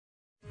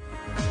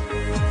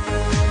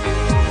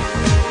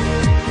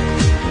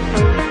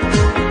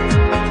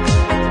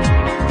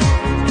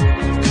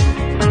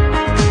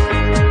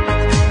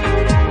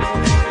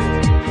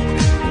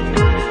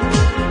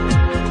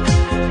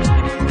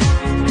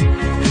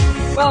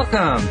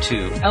Welcome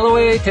to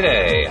LOA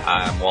Today.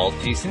 I'm Walt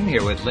Thiessen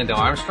here with Linda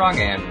Armstrong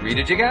and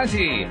Rita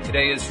Giganti.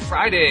 Today is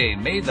Friday,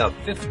 May the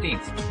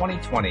 15th,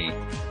 2020,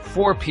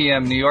 4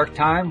 p.m. New York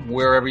time.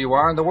 Wherever you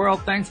are in the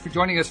world, thanks for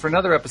joining us for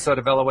another episode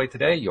of LOA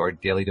Today, your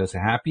daily dose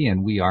of happy.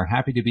 And we are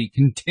happy to be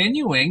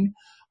continuing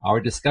our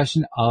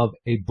discussion of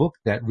a book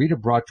that Rita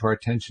brought to our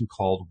attention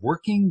called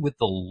Working with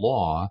the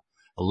Law,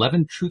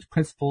 11 Truth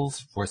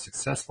Principles for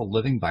Successful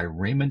Living by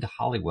Raymond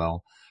Holliwell,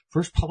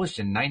 first published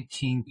in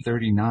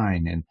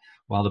 1939. And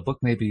while the book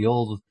may be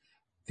old,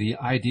 the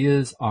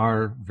ideas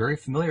are very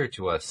familiar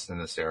to us in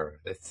this era.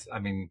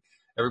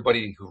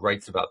 Everybody who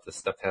writes about this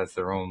stuff has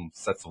their own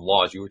sets of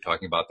laws. You were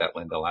talking about that,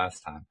 Linda,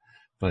 last time.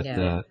 But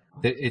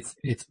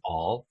it's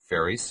all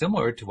very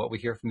similar to what we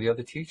hear from the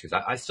other teachers.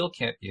 I still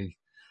can't.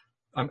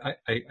 I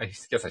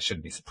guess I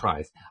shouldn't be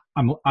surprised.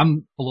 I'm a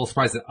little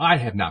surprised that I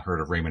have not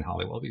heard of Raymond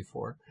Holliwell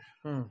before.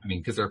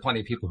 Because there are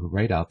plenty of people who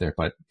write out there,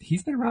 but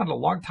he's been around a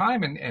long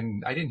time,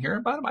 and I didn't hear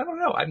about him. I don't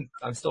know.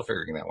 I'm still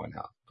figuring that one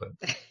out.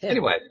 But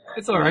anyway,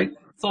 it's all right.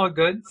 It's all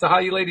good. So how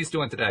are you ladies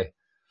doing today?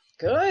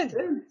 Good.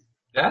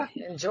 Yeah?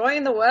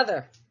 Enjoying the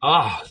weather.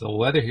 Oh, the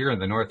weather here in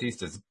the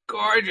Northeast is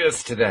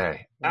gorgeous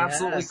today.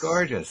 Absolutely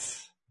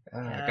gorgeous.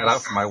 I got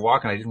out for my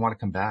walk, and I didn't want to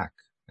come back.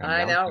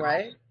 I know,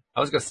 right? I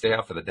was going to stay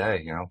out for the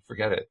day,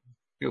 forget it.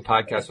 Do a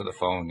podcast with a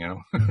phone,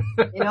 And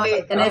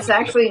it's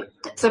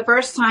the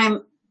first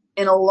time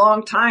in a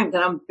long time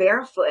that I'm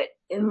barefoot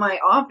in my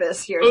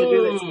office here to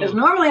do this. Because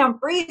normally I'm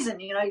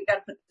freezing, you got to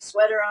put the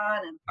sweater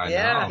on. And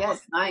yeah,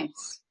 it's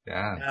nice.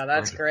 Yeah. Oh,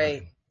 that's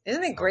great.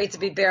 Isn't it great to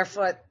be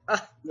barefoot?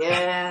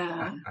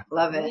 Yeah,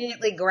 love it.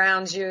 Immediately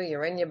grounds you.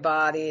 You're in your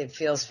body. It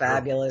feels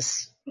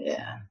fabulous.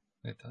 Yeah.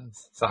 It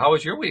does. So how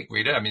was your week,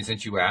 Rita?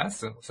 Since you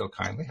asked so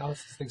kindly,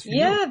 how's things for you?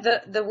 Yeah,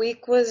 the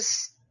week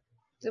was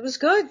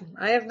good.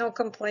 I have no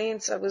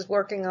complaints. I was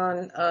working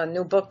on a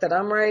new book that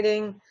I'm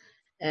writing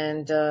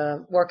and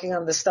working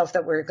on the stuff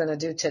that we're going to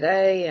do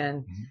today.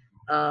 And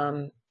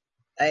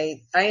I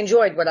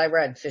enjoyed what I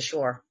read for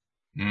sure.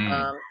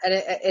 And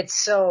it's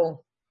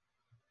so,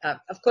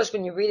 of course,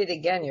 when you read it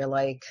again, you're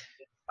like,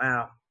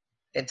 wow,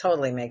 it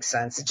totally makes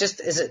sense. It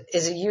just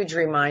is a huge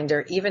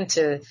reminder, even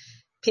to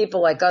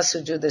people like us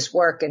who do this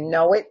work and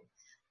know it,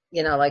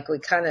 like we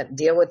kind of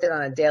deal with it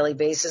on a daily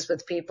basis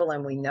with people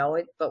and we know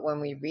it. But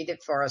when we read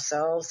it for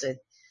ourselves, it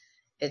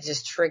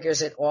just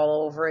triggers it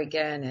all over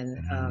again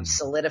and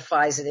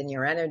solidifies it in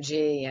your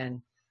energy.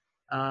 And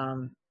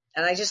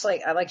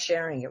I like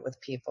sharing it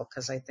with people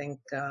because I think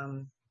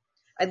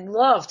I'd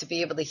love to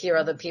be able to hear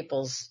other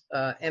people's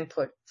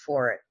input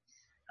for it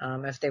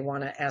if they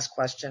want to ask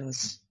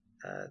questions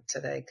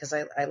today, because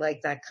I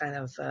like that kind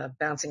of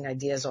bouncing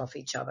ideas off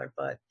each other.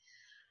 But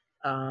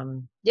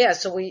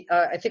so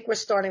I think we're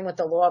starting with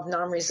the law of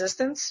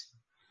non-resistance.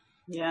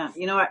 Yeah.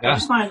 I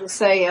just wanted to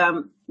say,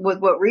 with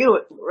what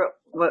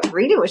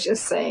Rita was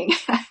just saying,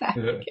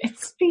 I can't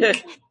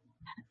speak.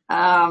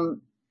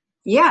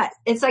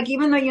 It's like,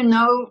 even though you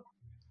know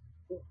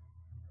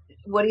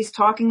what he's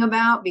talking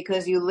about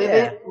because you live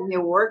it and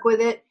you work with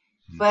it,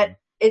 but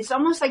it's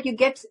almost like you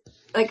get,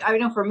 like, I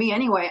know for me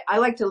anyway, I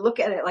like to look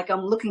at it like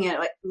I'm looking at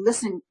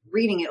it,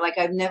 reading it like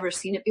I've never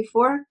seen it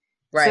before.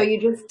 Right. So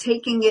you're just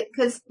taking it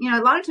because,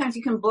 a lot of times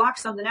you can block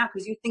something out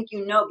because you think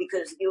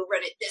because you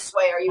read it this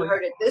way or you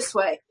heard it this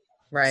way.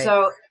 Right.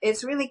 So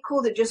it's really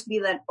cool to just be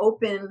that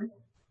open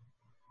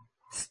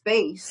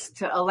space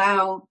to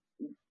allow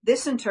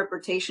this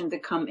interpretation to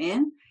come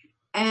in.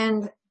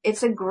 And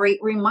it's a great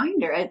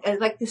reminder.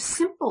 And like the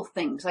simple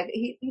things, like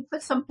he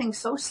put something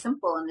so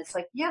simple and it's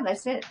like,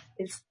 that's it.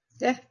 It's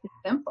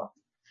simple.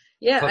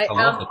 Yeah, I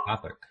love the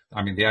topic.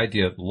 The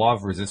idea of law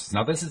of resistance.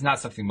 Now, this is not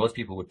something most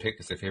people would pick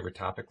as their favorite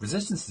topic.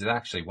 Resistance is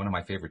actually one of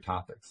my favorite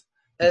topics.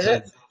 Is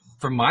it?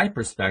 From my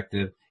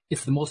perspective,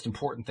 it's the most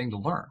important thing to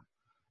learn.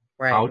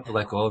 Right. How to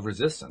let go of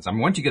resistance.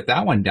 Once you get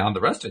that one down, the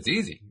rest of it's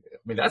easy.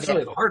 That's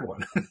really the hard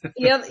one.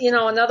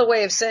 Another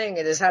way of saying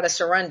it is how to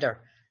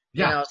surrender.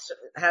 Yeah.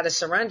 How to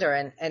surrender.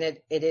 And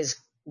it is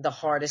the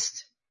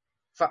hardest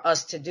for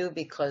us to do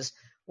because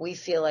we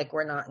feel like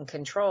we're not in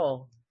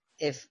control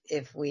if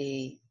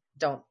we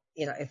don't.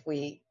 If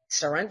we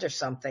surrender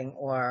something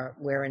or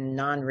we're in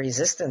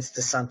non-resistance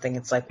to something,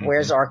 it's like,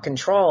 where's our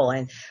control?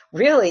 And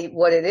really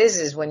what it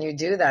is when you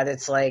do that,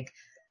 it's like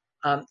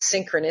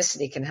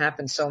synchronicity can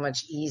happen so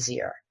much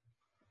easier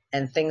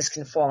and things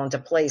can fall into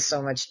place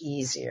so much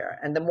easier.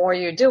 And the more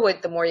you do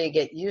it, the more you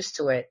get used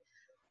to it.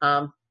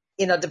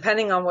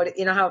 Depending on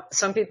how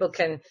some people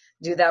can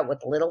do that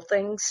with little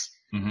things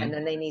and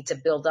then they need to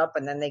build up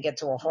and then they get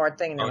to a hard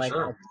thing and they're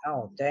like,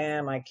 oh,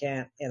 damn, I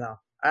can't,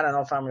 I don't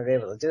know if I'm going to be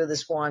able to do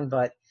this one,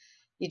 but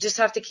you just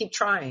have to keep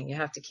trying. You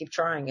have to keep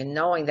trying and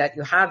knowing that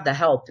you have the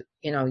help.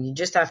 You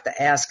just have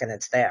to ask and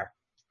it's there.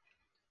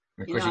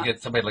 Of course, you get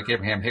somebody like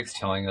Abraham Hicks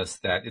telling us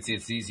that it's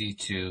easy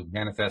to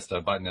manifest a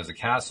button as a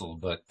castle,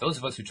 but those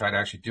of us who try to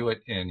actually do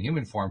it in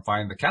human form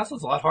find the castle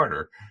is a lot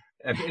harder.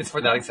 And it's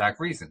for that exact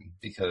reason,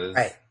 because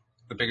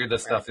the bigger the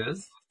stuff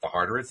is, the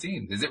harder it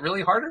seems. Is it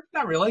really harder?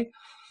 Not really.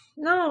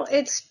 No,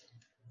 it's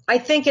I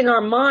think in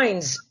our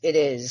minds it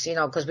is,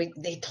 because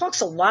he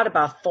talks a lot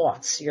about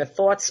thoughts. Your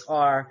thoughts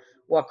are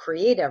what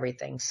create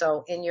everything.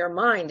 So in your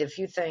mind, if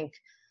you think,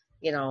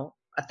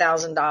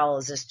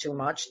 $1,000 is too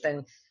much,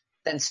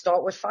 then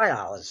start with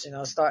 $5, and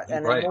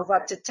then move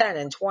up to 10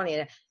 and 20.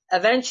 And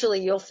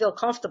eventually you'll feel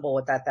comfortable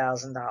with that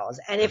 $1,000.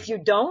 And if you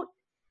don't,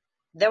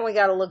 then we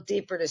got to look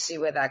deeper to see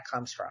where that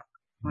comes from.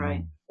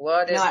 Right.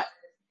 What is,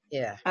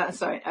 yeah.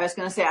 Sorry. I was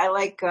going to say, I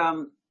like,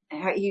 how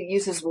he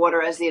uses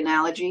water as the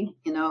analogy,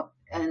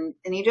 and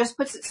he just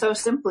puts it so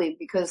simply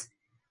because,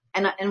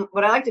 and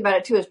what I liked about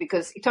it too is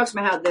because he talks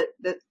about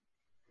how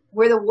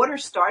where the water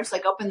starts,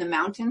 like up in the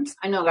mountains.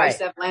 I know I used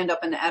to have land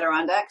up in the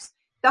Adirondacks.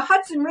 The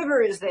Hudson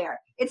River is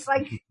there. It's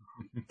like,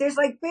 there's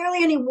like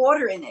barely any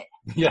water in it.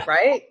 Yeah.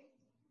 Right.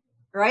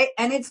 Right.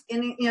 And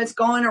it's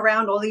going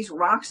around all these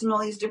rocks and all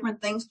these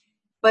different things.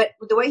 But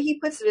the way he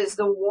puts it is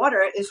the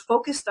water is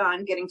focused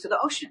on getting to the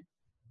ocean.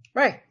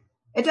 Right.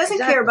 It doesn't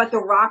care about the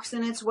rocks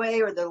in its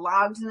way or the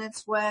logs in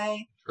its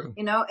way. True.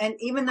 And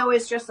even though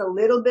it's just a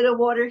little bit of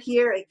water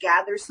here, it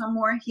gathers some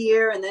more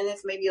here, and then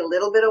it's maybe a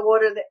little bit of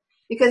water there.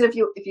 Because if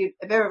you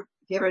ever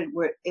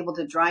were able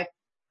to drive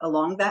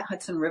along that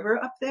Hudson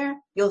River up there,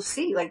 you'll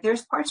see like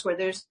there's parts where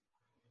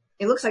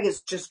it looks like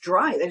it's just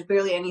dry. There's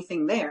barely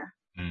anything there.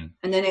 Mm.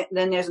 And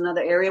then there's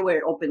another area where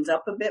it opens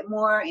up a bit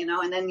more,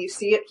 and then you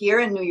see it here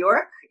in New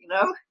York,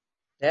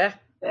 Yeah.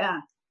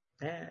 Yeah.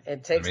 Yeah.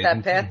 It takes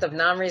that path of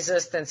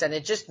non-resistance, and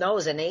it just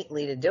knows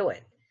innately to do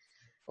it.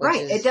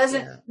 Right. It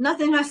doesn't,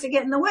 nothing has to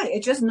get in the way.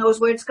 It just knows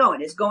where it's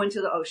going. It's going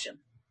to the ocean.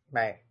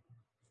 Right.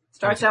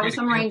 Starts out with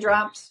some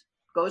raindrops,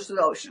 goes to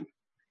the ocean.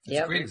 It's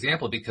a great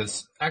example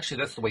because actually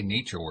that's the way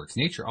nature works.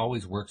 Nature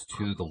always works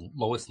to the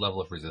lowest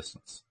level of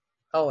resistance.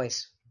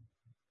 Always.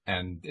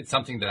 And it's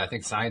something that I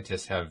think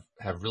scientists have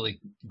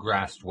really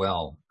grasped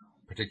well,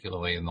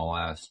 particularly in the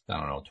last,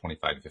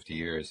 25 to 50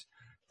 years,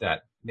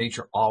 that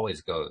nature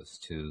always goes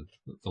to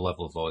the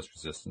level of lowest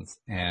resistance.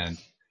 And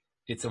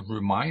it's a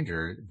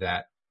reminder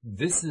that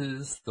this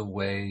is the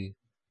way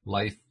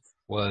life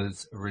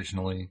was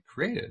originally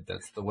created.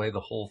 That's the way the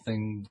whole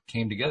thing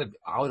came together,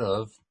 out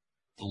of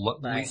the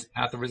least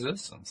path of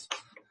resistance.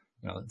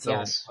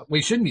 So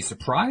we shouldn't be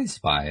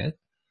surprised by it.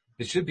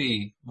 It should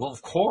be, well,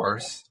 of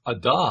course, a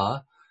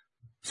duh.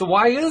 So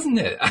why isn't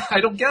it? I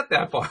don't get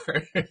that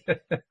part.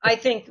 I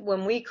think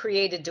when we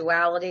created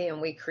duality and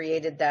we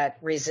created that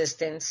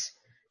resistance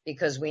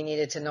because we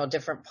needed to know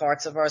different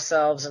parts of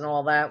ourselves and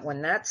all that,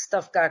 when that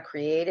stuff got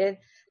created,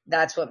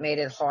 that's what made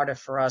it harder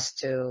for us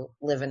to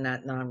live in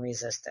that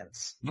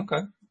non-resistance. Okay.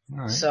 All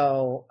right.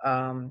 So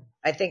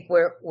I think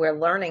we're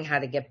learning how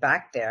to get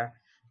back there.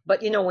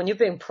 But, when you've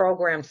been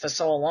programmed for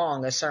so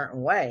long a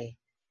certain way,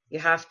 you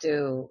have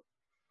to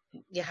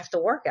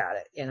work at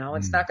it.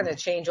 It's not going to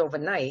change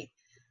overnight.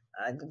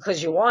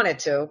 Because you want it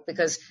to,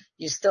 because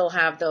you still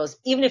have those,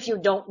 even if you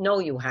don't know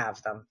you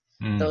have them,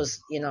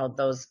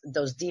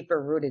 those deeper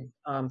rooted,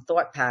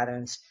 thought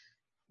patterns.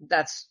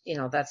 That's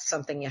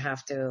something you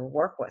have to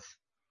work with,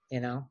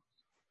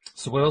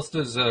 So what else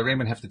does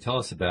Raymond have to tell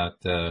us about,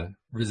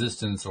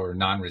 resistance or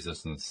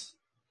non-resistance?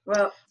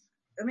 Well,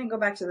 let me go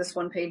back to this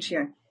one page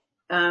here.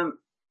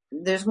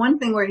 There's one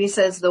thing where he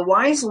says the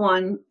wise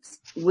ones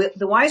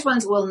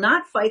will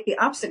not fight the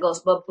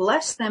obstacles, but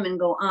bless them and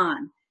go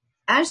on.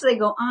 As they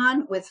go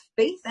on with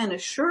faith and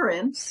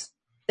assurance,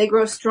 they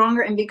grow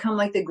stronger and become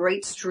like the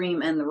great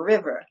stream and the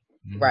river.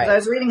 Right. So I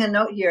was reading a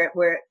note here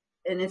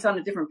and it's on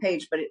a different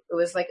page, but it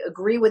was like,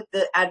 agree with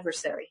the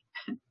adversary.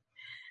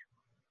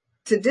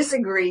 To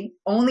disagree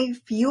only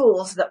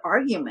fuels the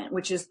argument,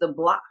 which is the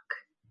block.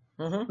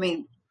 Mm-hmm. I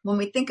mean, when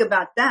we think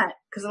about that,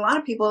 because a lot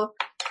of people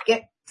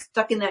get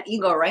stuck in that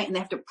ego, right? And they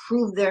have to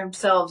prove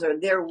themselves or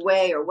their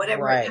way or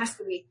whatever it has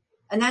to be.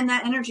 And then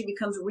that energy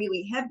becomes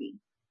really heavy.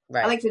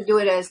 Right. I like to do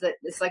it as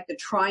it's like the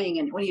trying.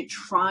 And when you're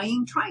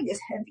trying is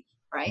heavy,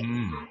 right?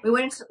 We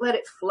want to let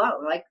it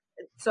flow.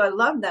 So I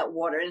love that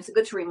water, and it's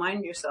good to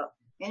remind yourself.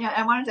 And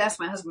I wanted to ask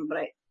my husband, but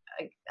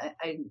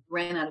I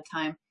ran out of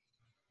time.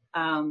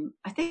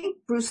 I think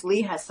Bruce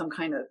Lee has some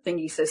kind of thing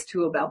he says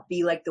too about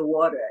be like the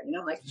water.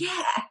 Like,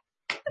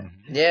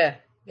 yeah.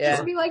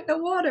 Just be like the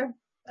water.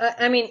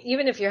 I mean,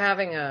 even if you're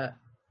having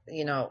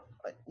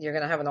you're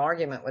going to have an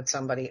argument with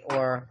somebody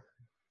or,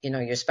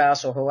 your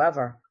spouse or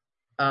whoever,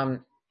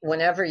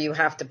 whenever you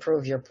have to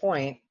prove your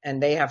point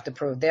and they have to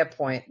prove their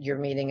point, you're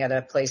meeting at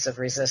a place of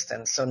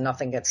resistance. So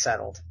nothing gets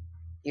settled.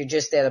 You're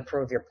just there to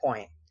prove your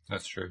point.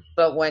 That's true.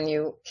 But when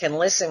you can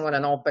listen with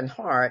an open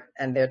heart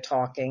and they're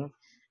talking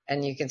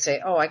and you can say,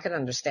 oh, I can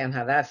understand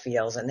how that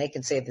feels. And they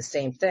can say the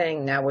same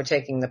thing. Now we're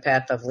taking the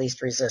path of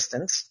least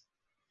resistance.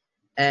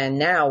 And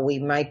now we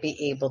might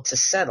be able to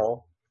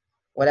settle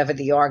whatever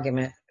the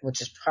argument,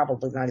 which is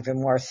probably not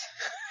even worth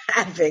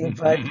having,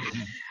 but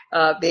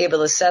be able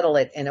to settle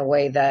it in a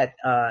way that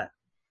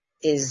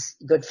is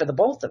good for the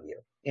both of you,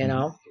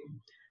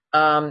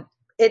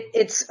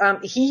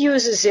 he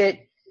uses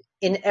it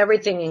in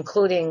everything,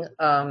 including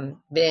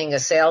being a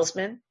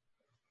salesman,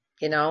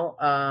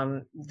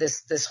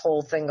 this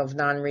whole thing of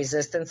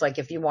non-resistance. Like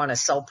if you want to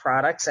sell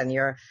products and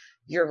you're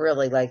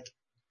really like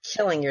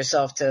killing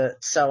yourself to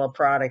sell a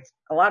product.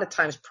 A lot of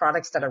times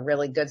products that are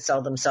really good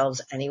sell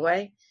themselves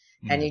anyway.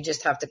 And you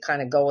just have to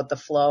kind of go with the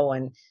flow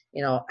and,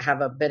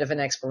 have a bit of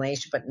an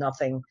explanation, but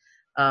nothing.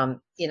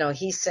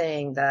 He's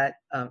saying that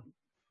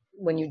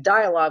when you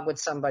dialogue with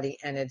somebody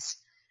and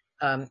it's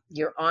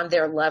you're on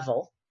their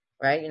level,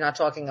 right? You're not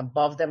talking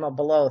above them or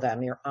below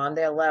them. You're on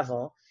their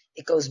level.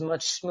 It goes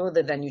much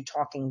smoother than you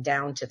talking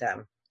down to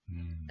them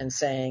and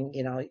saying,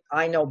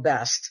 I know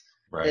best.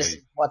 Right. This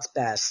is what's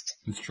best.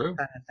 It's true.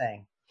 Kind of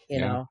thing, you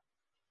know?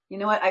 You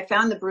know what? I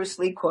found the Bruce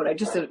Lee quote. I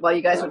just did, while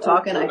you guys were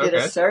talking, I did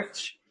a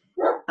search.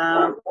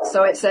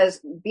 So it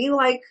says, be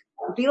like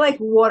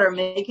water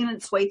making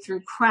its way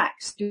through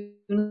cracks. Do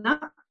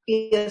not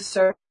be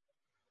assertive,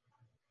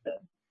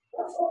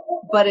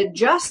 but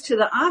adjust to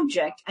the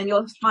object and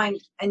you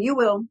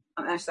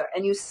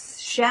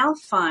shall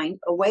find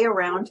a way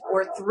around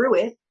or through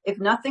it if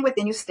nothing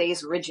within you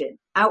stays rigid.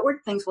 Outward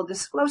things will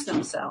disclose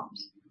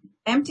themselves.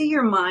 Empty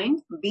your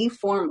mind, be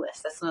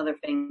formless. That's another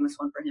famous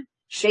one for him.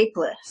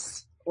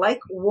 Shapeless, like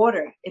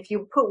water. If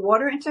you put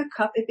water into a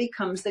cup, it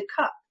becomes the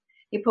cup.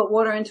 You put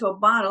water into a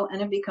bottle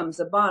and it becomes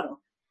a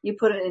bottle. You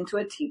put it into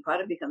a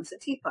teapot, it becomes a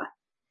teapot.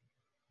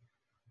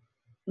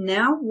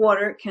 Now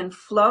water can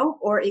flow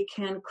or it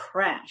can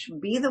crash.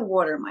 Be the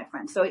water, my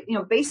friend. So,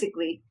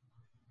 basically,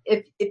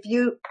 if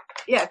you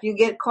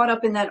get caught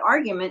up in that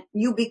argument,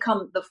 you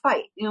become the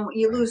fight.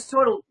 You lose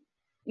total.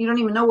 You don't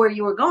even know where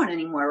you were going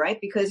anymore, right?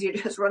 Because you're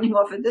just running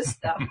off of this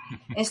stuff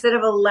instead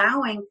of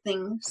allowing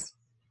things.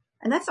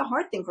 And that's a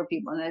hard thing for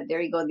people. And there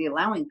you go, the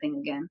allowing thing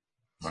again,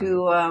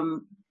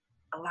 to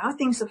allow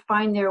things to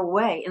find their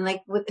way. And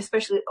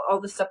especially all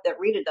the stuff that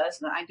Rita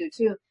does, and I do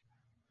too.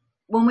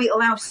 When we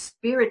allow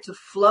spirit to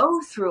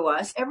flow through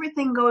us,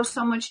 everything goes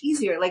so much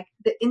easier. Like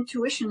the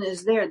intuition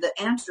is there, the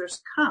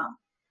answers come.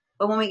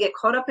 But when we get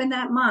caught up in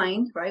that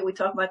mind, right, we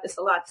talk about this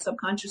a lot,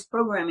 subconscious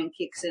programming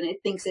kicks in.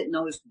 It thinks it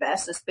knows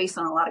best. It's based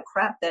on a lot of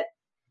crap that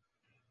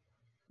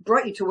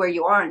brought you to where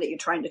you are and that you're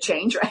trying to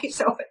change, right?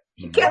 So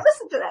you can't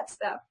listen to that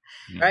stuff.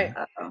 Right.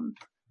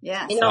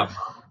 Yeah.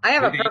 I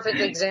have a perfect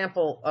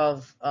example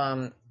of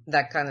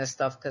that kind of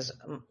stuff because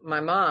my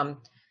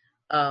mom,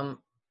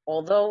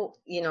 although,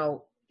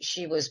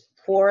 she was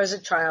poor as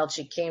a child,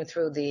 she came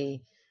through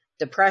the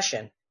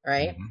Depression,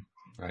 right?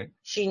 Mm-hmm. Right.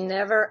 She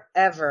never,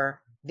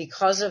 ever,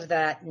 because of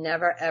that,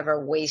 never,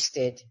 ever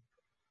wasted,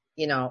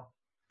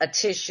 a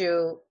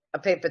tissue, a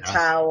paper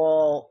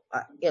towel,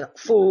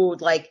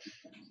 food,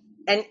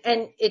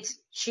 and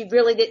she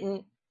really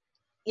didn't,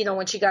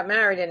 when she got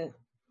married and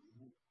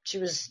she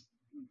was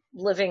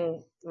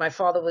living, my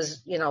father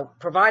was,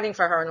 providing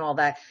for her and all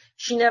that,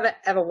 she never,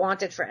 ever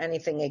wanted for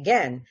anything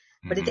again,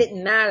 but it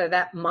didn't matter.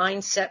 That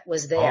mindset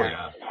was there.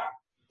 Oh,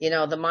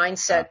 yeah. The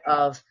mindset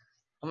of,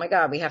 oh my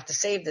God, we have to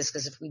save this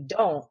because if we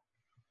don't,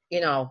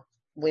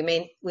 we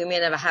may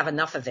never have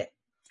enough of it.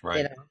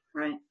 Right.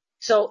 Right.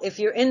 So if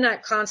you're in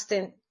that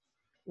constant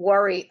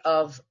worry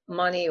of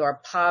money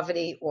or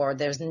poverty or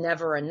there's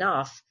never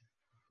enough,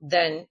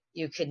 then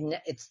you could,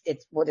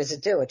 what does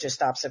it do? It just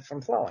stops it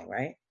from flowing,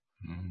 right?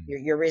 Mm-hmm.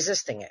 You're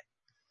resisting it.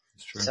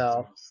 That's true.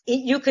 So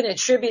you can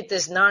attribute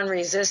this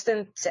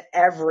non-resistance to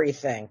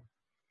everything.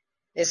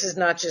 This is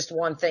not just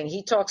one thing.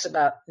 He talks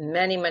about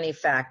many, many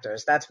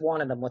factors. That's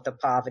one of them with the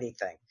poverty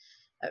thing.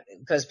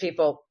 Because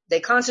people, they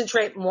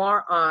concentrate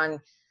more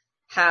on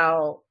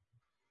how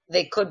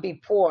they could be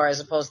poor as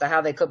opposed to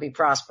how they could be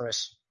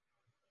prosperous.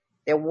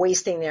 They're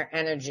wasting their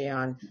energy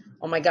on,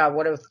 oh my God,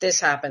 what if this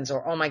happens?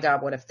 Or, oh my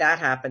God, what if that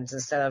happens?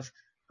 Instead of,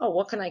 oh,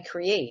 what can I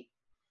create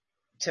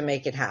to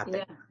make it happen?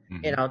 Yeah.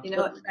 Mm-hmm.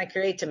 What can I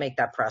create to make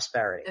that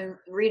prosperity? And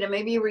Rita,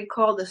 maybe you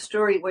recall the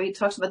story where he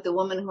talks about the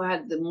woman who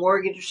had the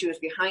mortgage. She was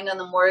behind on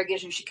the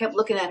mortgage and she kept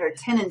looking at her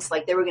tenants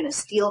like they were going to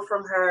steal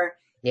from her.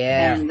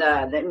 Yeah. And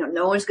that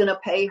no one's going to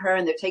pay her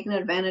and they're taking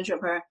advantage of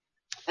her.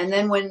 And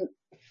then when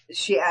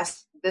she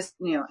asked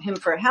him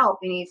for help,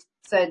 and he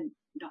said,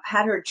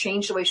 had her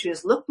change the way she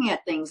was looking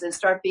at things and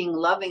start being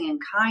loving and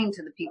kind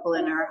to the people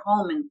in her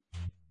home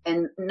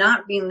and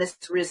not being this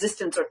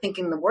resistance or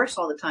thinking the worst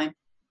all the time,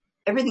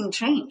 everything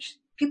changed.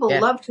 People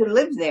loved to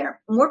live there.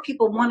 More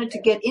people wanted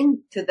to get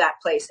into that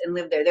place and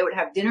live there. They would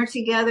have dinner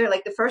together.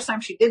 Like the first time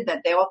she did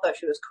that, they all thought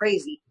she was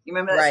crazy. You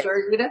remember that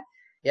story, Rita?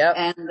 Yeah.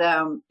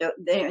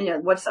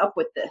 And what's up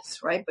with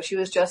this, right? But she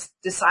was just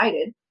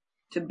decided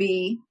to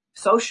be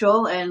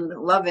social and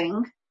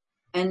loving,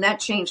 and that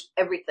changed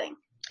everything.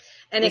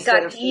 And it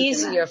got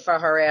easier for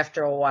her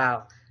after a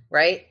while,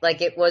 right?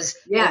 Like it was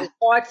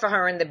hard for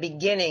her in the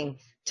beginning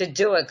to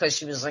do it because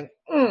she was like,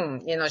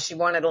 she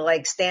wanted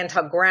to stand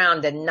her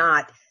ground and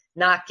not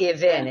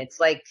give in. It's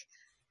like,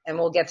 and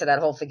we'll get to that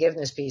whole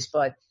forgiveness piece,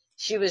 but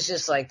she was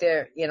just like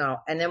there,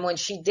 and then when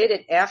she did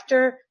it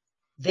after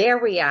their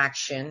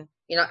reaction,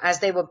 as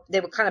they were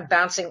kind of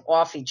bouncing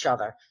off each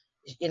other,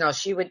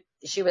 she would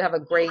have a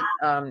great,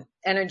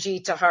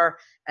 energy to her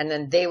and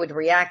then they would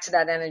react to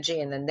that energy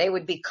and then they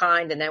would be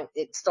kind and then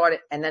it started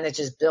and then it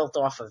just built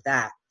off of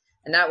that.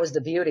 And that was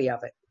the beauty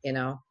of it.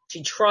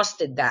 She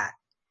trusted that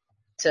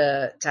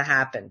to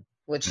happen,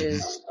 which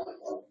is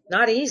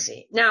not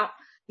easy. Now,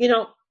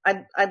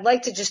 I'd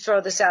like to just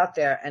throw this out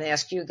there and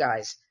ask you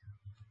guys,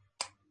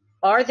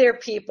 are there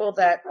people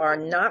that are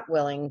not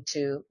willing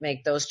to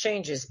make those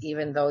changes,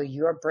 even though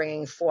you're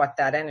bringing forth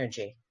that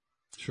energy?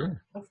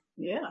 Sure.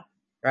 Yeah.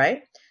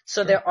 Right?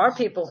 So there are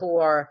people who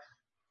are,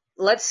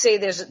 let's say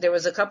there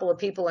was a couple of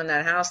people in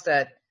that house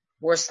that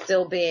were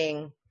still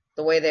being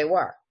the way they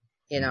were,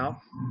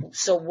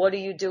 So what do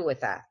you do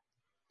with that?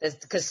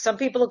 Because some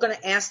people are going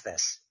to ask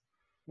this.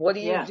 What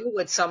do you do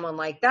with someone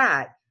like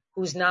that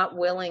who's not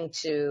willing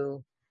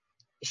to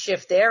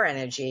shift their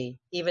energy,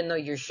 even though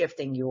you're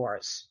shifting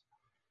yours?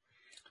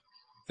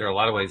 There are a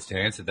lot of ways to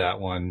answer that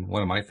one.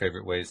 One of my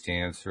favorite ways to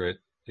answer it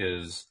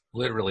is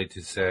literally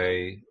to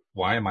say,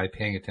 why am I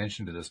paying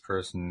attention to this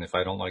person if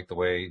I don't like the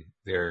way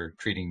they're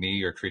treating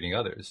me or treating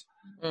others?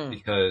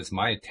 Because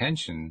my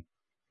attention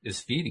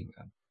is feeding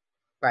them.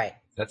 Right.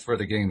 That's where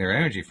they're getting their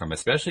energy from,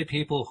 especially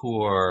people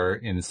who are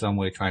in some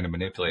way trying to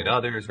manipulate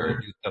others or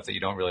do stuff that you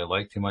don't really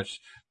like too much.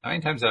 9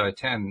 times out of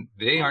 10,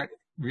 they aren't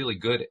really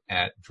good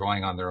at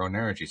drawing on their own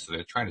energy, so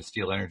they're trying to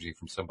steal energy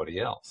from somebody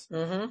else.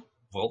 Mm-hmm.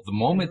 Well, the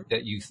moment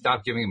that you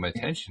stop giving them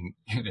attention,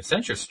 in a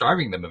sense, you're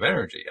starving them of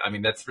energy. I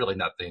mean, that's really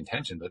not the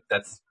intention, but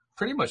that's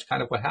pretty much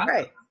kind of what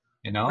happened.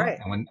 Right. Right.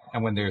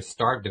 And when they're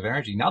starved of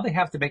energy, now they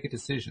have to make a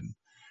decision.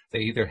 They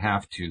either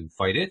have to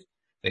fight it,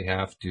 they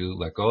have to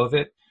let go of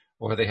it,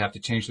 or they have to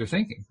change their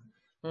thinking.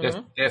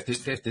 Mm-hmm. They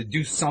have to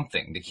do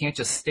something. They can't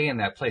just stay in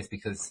that place,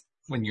 because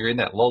when you're in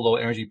that low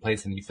energy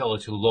place and you fell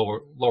into a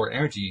lower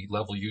energy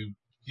level, you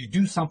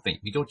do something.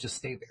 You don't just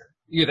stay there.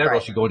 Either that or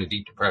else you go into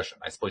deep depression.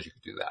 I suppose you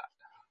could do that.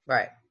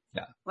 Right.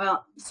 Yeah.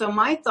 Well, so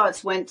my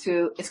thoughts went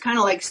to, it's kind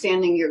of like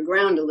standing your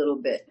ground a little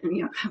bit.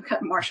 And, I've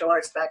got a martial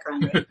arts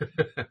background.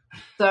 Right?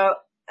 So,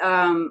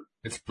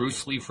 it's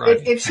Bruce Lee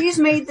Friday. If she's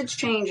made the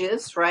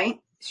changes, right?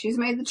 She's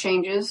made the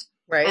changes.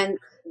 Right. And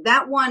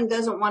that one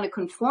doesn't want to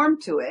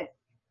conform to it,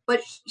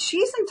 but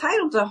she's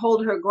entitled to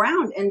hold her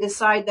ground and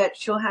decide that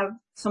she'll have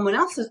someone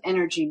else's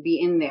energy be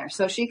in there.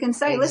 So she can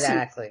say,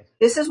 exactly. Listen,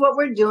 this is what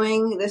we're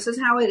doing. This is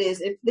how it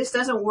is. If this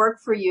doesn't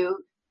work for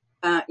you,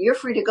 you're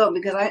free to go,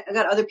 because I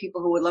got other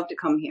people who would love to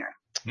come here.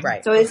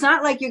 Right. So it's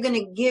not like you're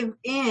going to give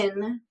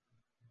in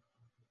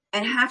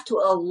and have to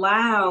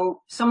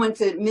allow someone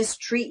to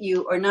mistreat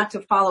you or not to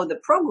follow the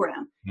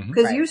program,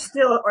 because you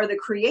still are the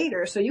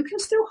creator. So you can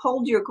still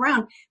hold your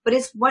ground, but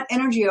it's what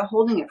energy you're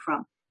holding it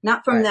from,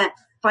 not from that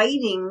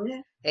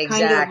fighting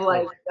kind of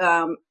like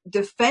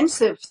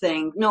defensive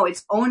thing. No,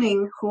 it's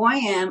owning who I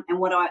am and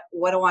what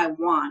do I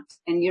want,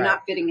 and you're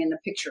not fitting in the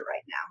picture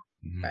right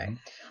now. Right.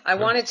 I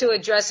wanted to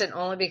address it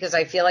only because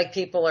I feel like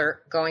people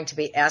are going to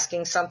be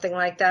asking something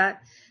like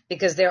that,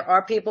 because there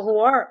are people who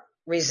are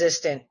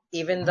resistant,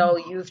 even though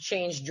you've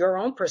changed your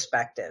own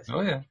perspective.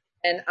 Oh, yeah.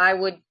 And I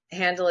would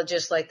handle it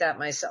just like that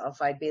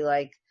myself. I'd be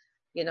like,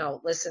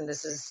 listen,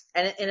 this is,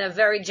 and in a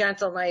very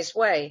gentle, nice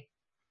way,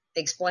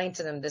 explain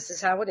to them, this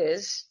is how it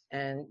is.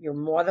 And you're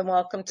more than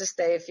welcome to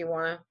stay if you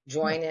want to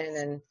join in,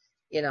 and,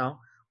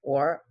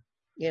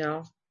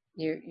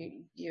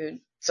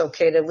 it's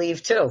okay to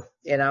leave too.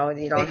 You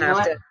don't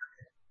have to.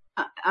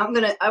 I'm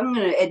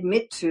gonna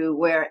admit to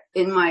where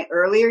in my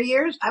earlier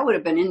years I would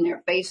have been in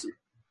their face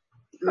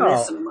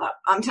messing them up.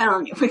 I'm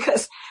telling you,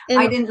 because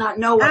I did not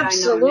know what I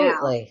know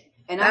now,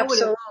 and I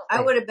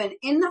would have been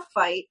in the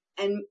fight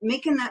and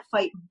making that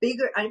fight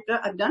bigger.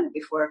 I've done it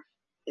before,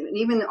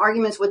 even the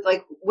arguments with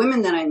like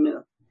women that I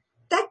knew.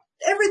 That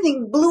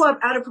everything blew up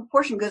out of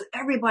proportion because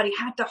everybody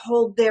had to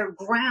hold their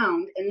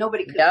ground and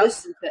nobody could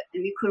listen to it,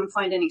 and you couldn't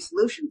find any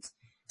solutions.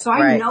 So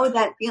I know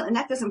that feel, and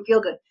that doesn't feel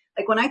good.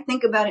 Like when I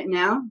think about it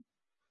now,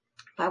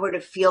 if I were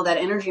to feel that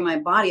energy in my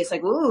body, it's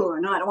like, ooh,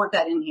 no, I don't want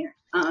that in here.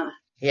 No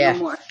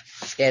more.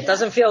 Yeah, it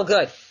doesn't feel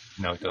good.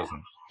 No, it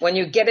doesn't. When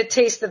you get a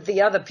taste of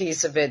the other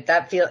piece of it,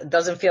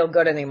 doesn't feel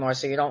good anymore,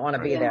 so you don't want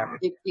to be there.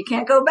 You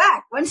can't go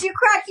back. Once you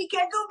crack, you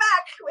can't go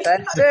back.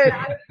 That's it.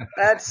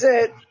 That's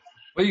it.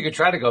 Well, you could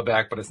try to go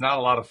back, but it's not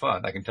a lot of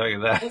fun. I can tell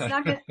you that. It's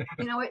not gonna,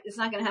 it's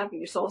not going to happen.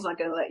 Your soul's not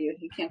going to let you.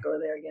 You can't go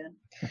there again.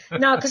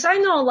 No, because I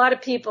know a lot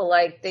of people,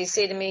 like, they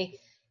say to me,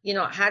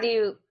 how do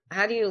you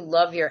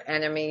love your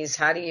enemies?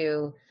 How do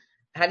you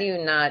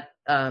not,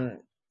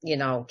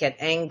 get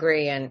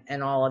angry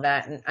and all of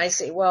that? And I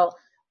say, well,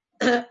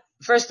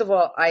 first of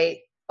all, I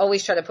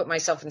always try to put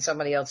myself in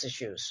somebody else's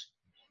shoes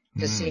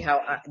to see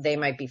how they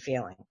might be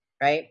feeling.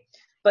 Right.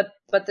 But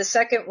the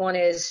second one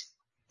is,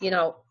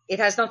 it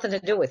has nothing to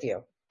do with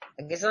you.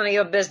 Like, it's none of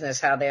your business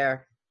how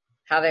they're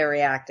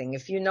reacting.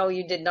 If you know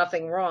you did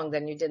nothing wrong,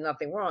 then you did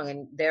nothing wrong,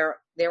 and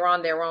they're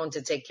on their own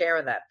to take care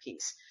of that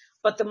piece.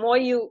 But the more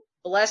you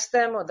bless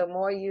them, or the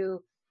more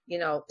you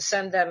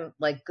send them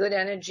like good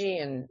energy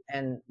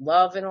and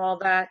love and all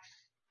that,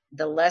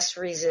 the less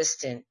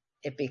resistant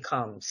it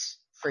becomes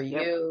for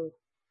you,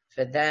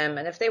 for them.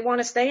 And if they want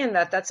to stay in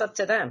that, that's up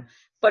to them.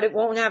 But it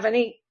won't have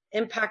any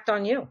impact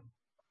on you.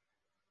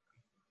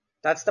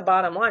 That's the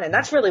bottom line. And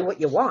that's really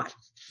what you want.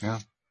 Yeah.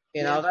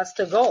 That's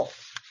the goal.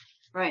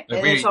 Right.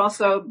 And it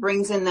also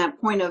brings in that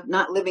point of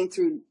not living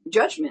through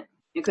judgment,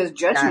 because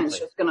judgment is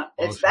just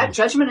that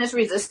judgment is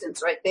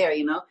resistance right there.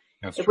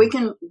 If we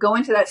can go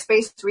into that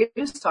space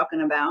Rita's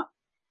talking about,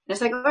 and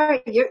it's like, all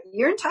right,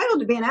 you're entitled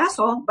to be an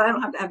asshole, but I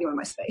don't have to have you in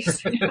my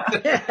space. You know?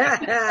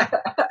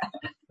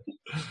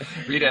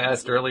 Rita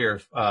asked earlier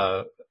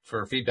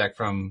for feedback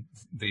from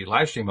the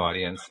live stream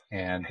audience,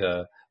 and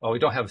we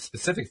don't have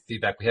specific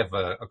feedback. We have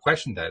a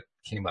question that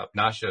came up.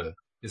 Nasha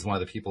is one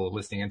of the people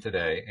listening in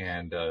today,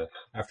 and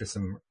after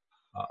some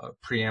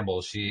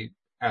preamble, she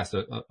asked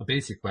a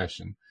basic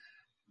question.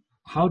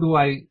 How do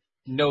I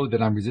know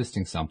that I'm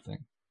resisting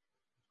something?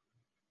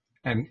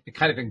 And it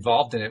kind of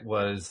involved in it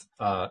was,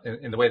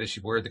 in the way that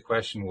she worded the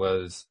question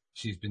was,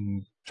 she's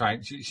been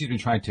trying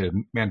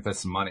to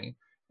manifest some money,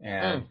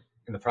 and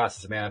in the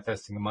process of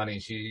manifesting the money,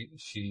 she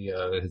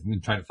has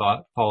been trying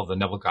to follow the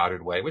Neville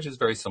Goddard way, which is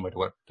very similar to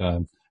what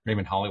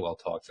Raymond Holliwell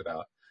talks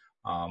about.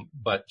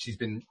 But she's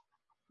been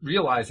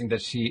realizing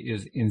that she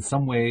is in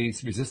some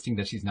ways resisting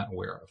that she's not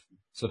aware of.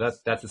 So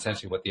that's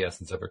essentially what the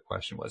essence of her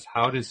question was.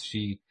 How does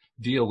she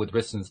deal with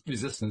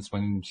resistance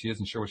when she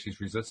isn't sure what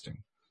she's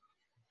resisting?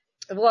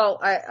 Well,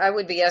 I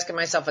would be asking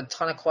myself a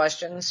ton of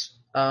questions,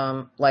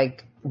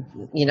 like,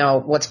 you know,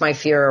 what's my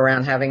fear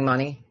around having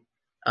money?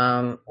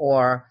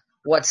 Or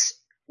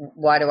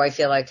why do I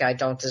feel like I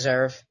don't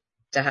deserve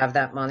to have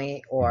that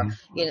money? Or,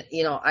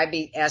 you know, I'd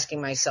be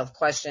asking myself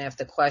question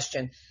after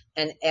question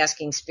and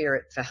asking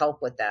spirit for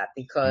help with that,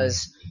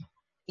 because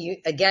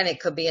again, it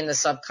could be in the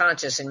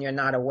subconscious and you're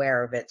not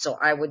aware of it. So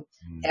I would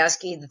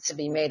ask either to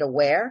be made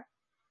aware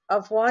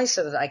of why,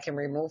 so that I can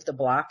remove the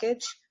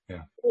blockage,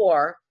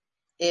 or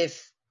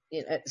if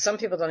some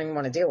people don't even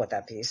want to deal with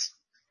that piece.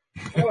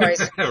 Or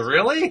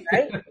really?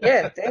 Right?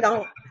 Yeah, they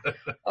don't.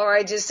 Or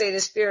I just say to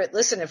spirit,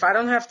 listen, if I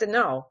don't have to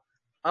know,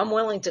 I'm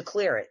willing to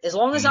clear it. As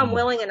long as I'm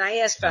willing and I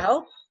ask for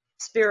help,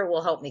 spirit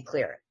will help me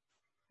clear it.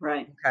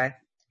 Right. Okay.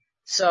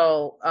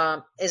 So,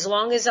 as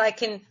long as I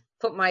can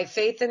put my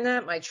faith in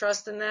that, my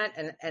trust in that,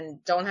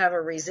 and don't have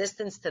a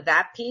resistance to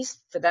that piece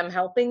for them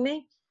helping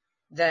me,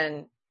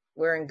 then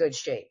we're in good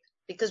shape,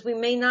 because we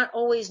may not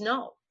always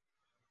know.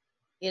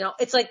 You know,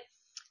 it's like,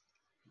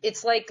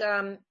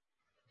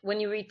 when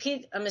you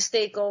repeat a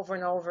mistake over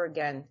and over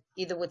again,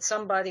 either with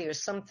somebody or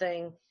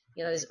something,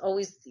 you know, there's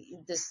always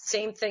the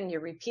same thing you're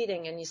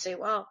repeating, and you say,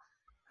 well,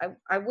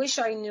 I wish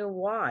I knew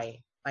why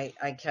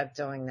I kept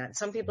doing that.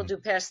 Some people do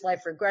past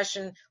life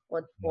regression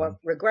or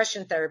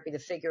regression therapy to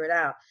figure it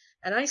out.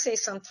 And I say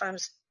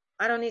sometimes,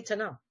 I don't need to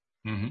know.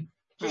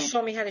 Just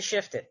show me how to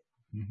shift it.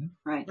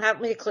 Right. Help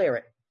me to clear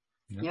it.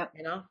 Yep.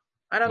 You know,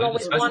 I don't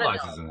always want to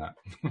know. In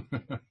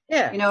that.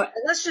 Yeah. You know, and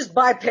let's just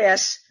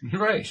bypass.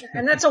 Right.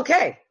 And that's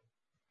okay.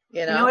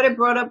 You know what it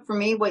brought up for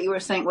me, what you were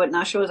saying, what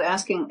Nasha was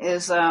asking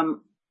is,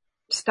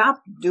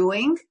 stop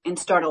doing and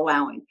start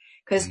allowing.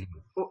 Because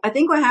I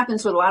think what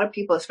happens with a lot of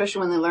people,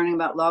 especially when they're learning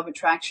about law of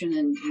attraction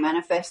and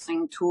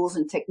manifesting tools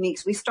and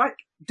techniques, we start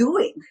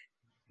doing,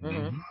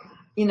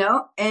 you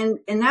know, and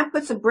that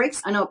puts the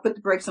brakes. I know it put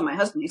the brakes on my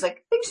husband. He's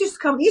like, things used to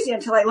come easy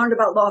until I learned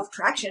about law of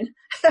attraction.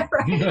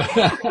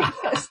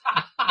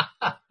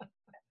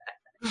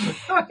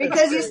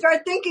 Because you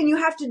start thinking you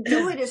have to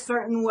do it a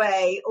certain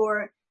way,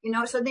 or, you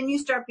know, so then you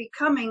start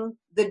becoming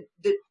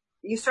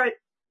you start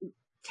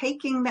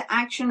taking the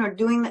action or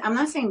doing I'm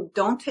not saying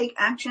don't take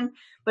action,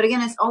 but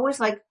again, it's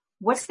always like,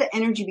 what's the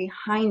energy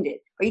behind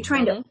it? Are you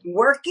trying to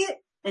work it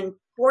and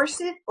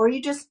force it? Or are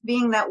you just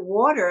being that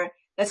water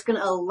that's going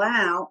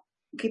to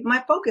keep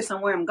my focus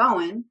on where I'm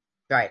going?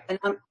 Right.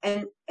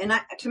 And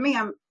to me,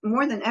 I'm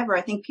more than ever,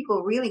 I think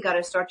people really got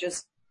to start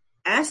just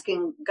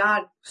asking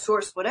God,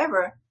 source,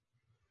 whatever,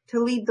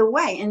 to lead the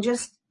way, and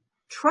just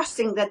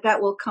trusting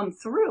that will come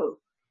through.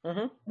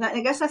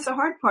 I guess that's the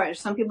hard part.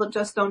 Some people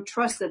just don't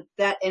trust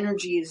that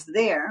energy is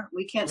there.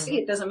 We can't see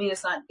it. Doesn't mean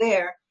it's not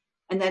there,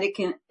 and that it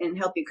can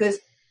help you. Because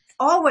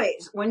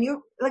always when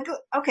you a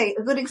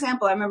good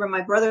example. I remember my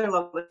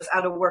brother-in-law was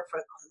out of work for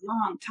a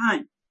long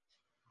time.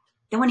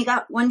 Then when he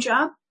got one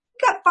job,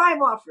 he got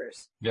 5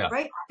 offers. Yeah.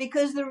 Right?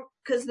 Because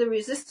the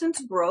resistance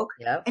broke,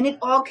 and it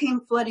all came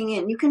flooding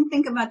in. You can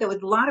think about that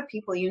with a lot of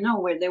people, you know,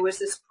 where there was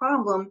this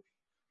problem,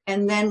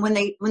 and then when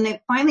they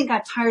finally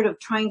got tired of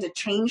trying to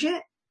change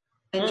it,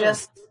 and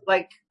just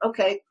like,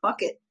 okay,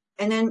 fuck it.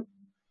 And then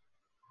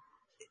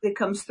it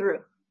comes through.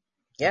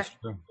 Yeah.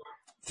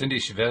 Cindy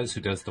Chavez,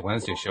 who does the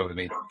Wednesday show with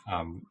me,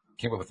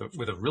 came up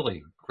with a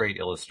really great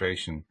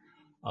illustration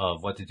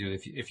of what to do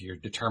if you're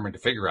determined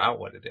to figure out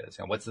what it is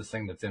and what's this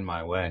thing that's in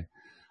my way.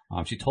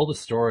 She told a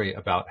story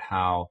about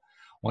how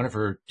one of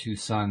her 2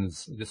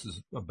 sons, this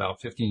is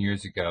about 15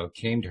 years ago,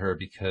 came to her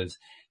because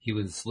he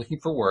was looking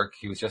for work.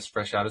 He was just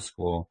fresh out of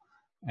school.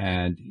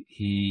 And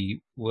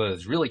he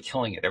was really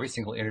killing it. Every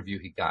single interview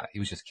he got, he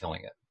was just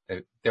killing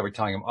it. They were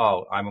telling him,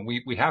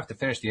 we have to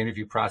finish the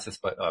interview process,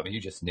 but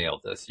you just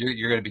nailed this.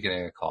 You're going to be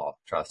getting a call.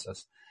 Trust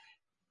us.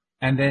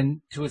 And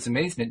then to his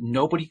amazement,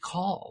 nobody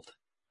called.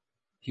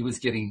 He was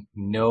getting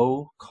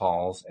no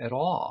calls at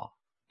all.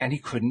 And he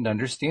couldn't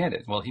understand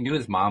it. Well, he knew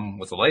his mom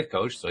was a life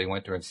coach, so he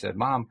went to her and said,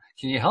 Mom,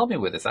 can you help me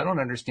with this? I don't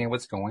understand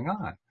what's going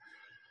on.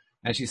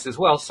 And she says,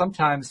 well,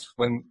 sometimes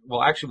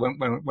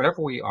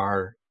whenever we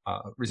are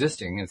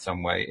resisting in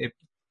some way,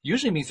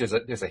 usually means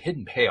there's a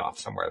hidden payoff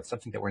somewhere. That's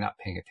something that we're not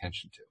paying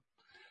attention to.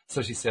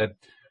 So she said,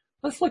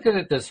 let's look at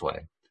it this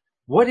way.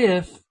 What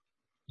if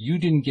you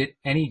didn't get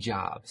any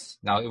jobs?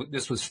 Now,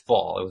 this was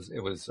fall.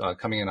 It was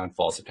coming in on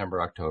fall,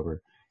 September,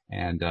 October.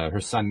 And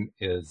her son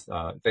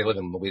they live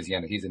in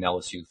Louisiana. He's an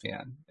LSU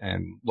fan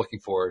and looking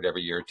forward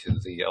every year to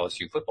the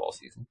LSU football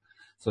season.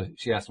 So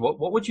she asked,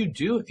 what would you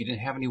do if you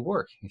didn't have any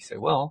work? He said,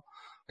 well,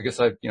 I guess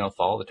I'd,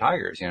 follow the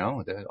Tigers,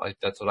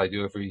 that's what I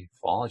do every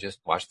fall. I just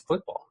watch the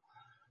football.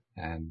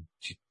 And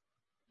she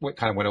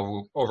went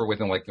over with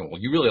him like, well,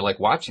 you really like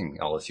watching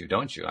LSU,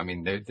 don't you? I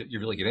mean, you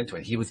really get into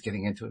it. He was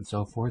getting into it and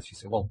so forth. She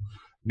said, well,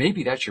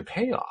 maybe that's your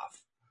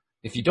payoff.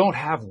 If you don't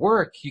have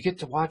work, you get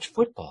to watch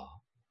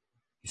football.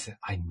 He said,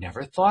 I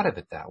never thought of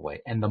it that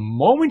way. And the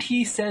moment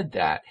he said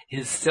that,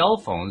 his cell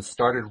phone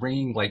started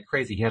ringing like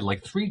crazy. He had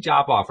like 3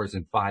 job offers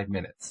in 5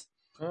 minutes.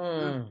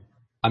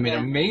 I mean,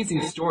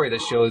 amazing story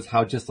that shows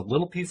how just a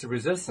little piece of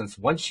resistance,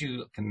 once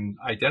you can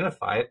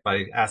identify it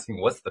by asking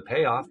what's the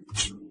payoff,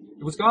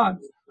 it was gone.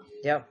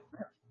 Yep.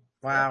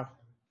 Wow.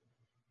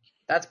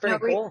 That's pretty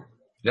cool.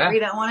 Yeah.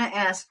 Rita, I want to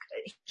ask,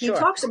 he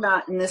talks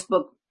about in this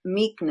book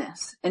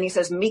meekness, and he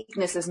says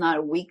meekness is not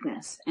a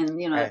weakness. And,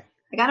 right.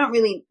 Like, I don't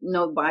really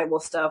know Bible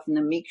stuff, and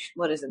the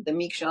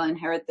meek shall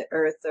inherit the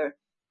earth.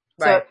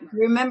 Right. So, do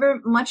you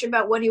remember much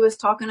about what he was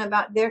talking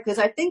about there? Because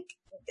I think,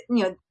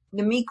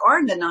 the meek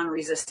are the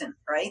non-resistant,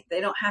 right? They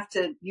don't have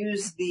to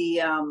use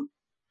the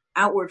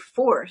outward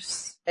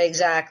force.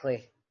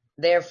 Exactly.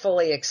 They're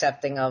fully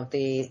accepting of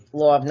the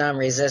law of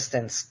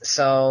non-resistance.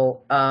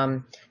 So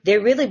they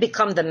really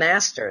become the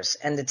masters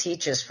and the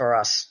teachers for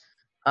us.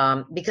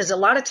 Because a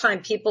lot of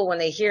time people, when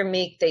they hear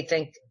meek, they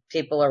think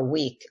people are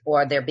weak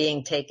or they're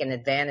being taken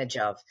advantage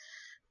of.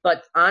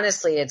 But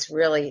honestly, it's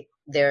really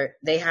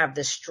they have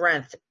the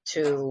strength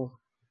to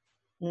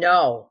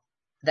know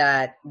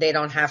that they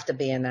don't have to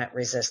be in that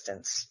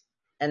resistance.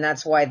 And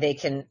that's why they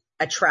can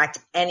attract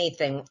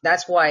anything.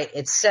 That's why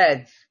it's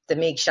said the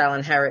meek shall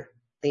inherit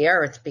the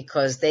earth,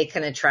 because they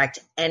can attract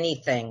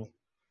anything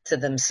to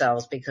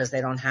themselves because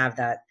they don't have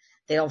that.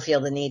 They don't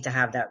feel the need to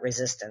have that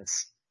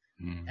resistance.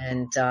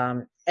 And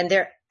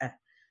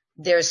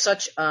there's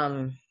such,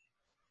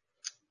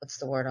 what's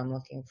the word I'm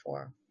looking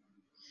for?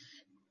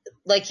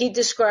 Like he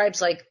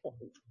describes, like,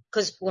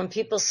 because when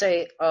people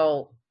say,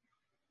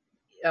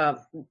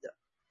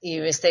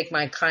 you mistake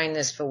my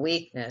kindness for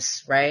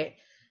weakness, right?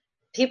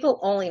 People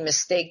only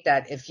mistake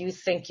that if you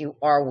think you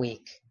are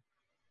weak,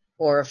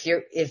 or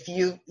if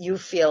you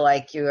feel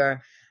like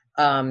you're,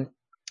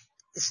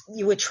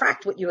 you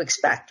attract what you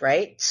expect,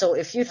 right? So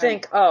if you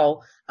think,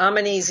 I'm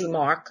an easy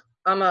mark,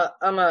 I'm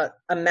a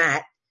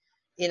mat,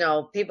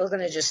 people are going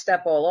to just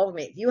step all over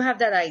me. If you have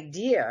that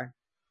idea,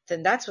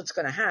 then that's what's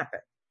going to happen,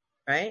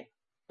 right?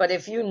 But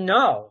if you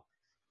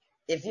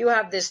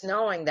have this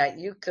knowing that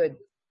you could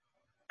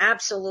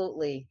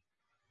absolutely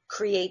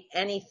create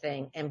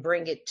anything and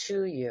bring it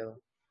to you,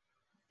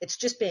 it's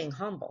just being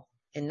humble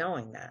in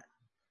knowing that.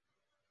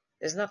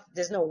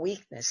 There's no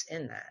weakness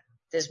in that.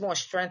 There's more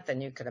strength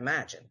than you could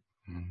imagine.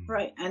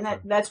 Right. And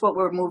that's what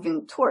we're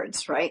moving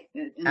towards, right?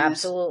 In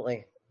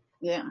Absolutely.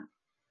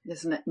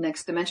 This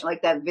next dimension,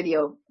 like that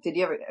video. Did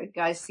you ever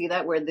guys see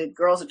that where the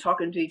girls are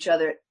talking to each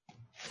other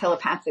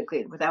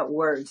telepathically without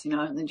words,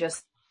 and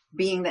just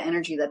being the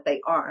energy that they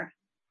are?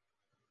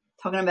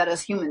 Talking about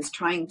us humans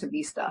trying to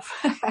be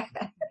stuff.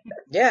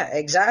 Yeah,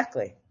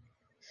 exactly.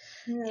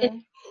 Yeah.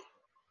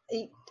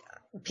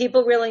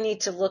 People really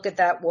need to look at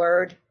that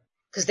word,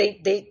 because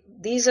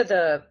these are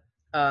the,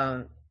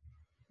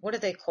 what are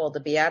they called?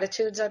 The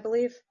Beatitudes, I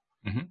believe.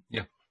 Mm-hmm.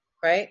 Yeah.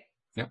 Right?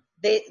 Yeah.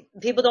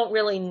 People don't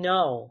really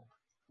know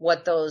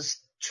what those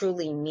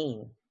truly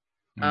mean.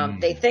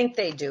 They think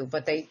they do,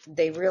 but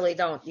they really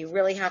don't. You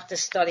really have to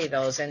study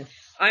those. And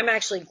I'm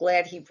actually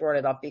glad he brought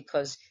it up,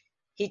 because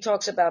he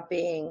talks about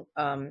being,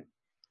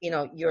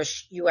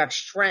 you have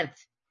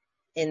strength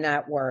in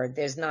that word.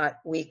 There's not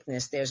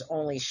weakness. There's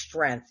only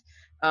strength.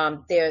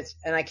 And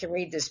I can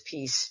read this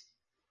piece.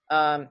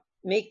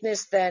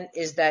 Meekness then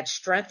is that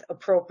strength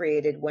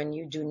appropriated when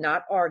you do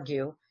not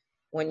argue,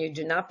 when you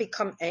do not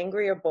become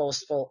angry or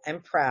boastful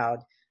and proud,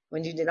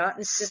 when you do not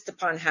insist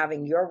upon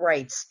having your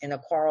rights in a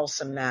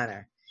quarrelsome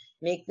manner.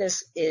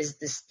 Meekness is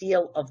the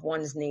steel of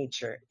one's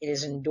nature. It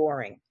is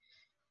enduring.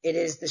 It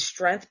is the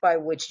strength by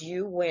which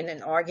you win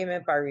an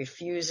argument by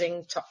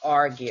refusing to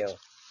argue.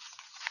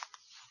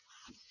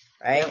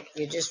 Right?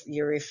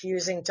 You're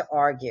refusing to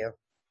argue.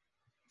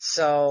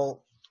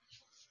 So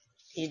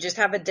you just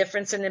have a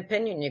difference in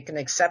opinion. You can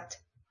accept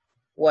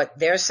what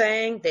they're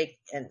saying,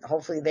 and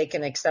hopefully they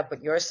can accept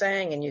what you're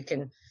saying, and you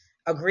can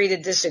agree to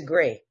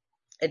disagree.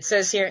 It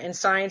says here, in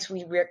science,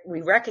 we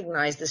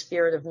recognize the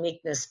spirit of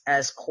meekness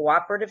as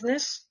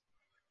cooperativeness,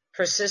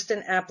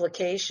 persistent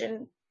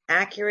application,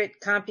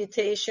 accurate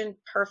computation,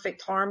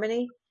 perfect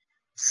harmony,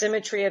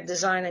 symmetry of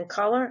design and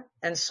color,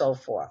 and so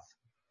forth.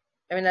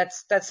 I mean, that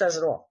says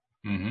it all.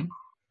 Mm-hmm.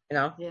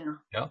 Yeah.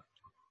 Yeah.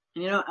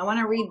 And, I want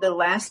to read the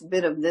last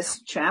bit of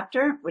this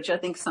chapter, which I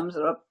think sums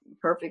it up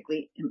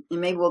perfectly.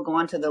 And maybe we'll go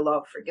on to the law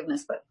of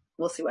forgiveness, but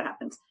we'll see what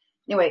happens.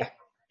 Anyway,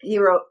 he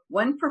wrote,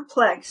 when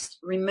perplexed,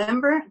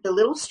 remember the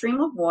little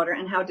stream of water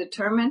and how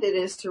determined it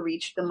is to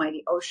reach the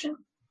mighty ocean.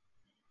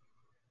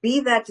 Be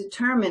that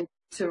determined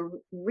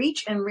to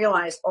reach and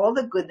realize all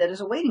the good that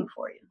is awaiting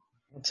for you.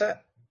 That's it.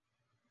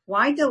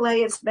 Why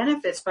delay its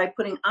benefits by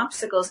putting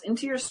obstacles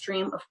into your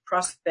stream of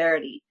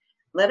prosperity?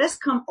 Let us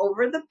come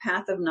over the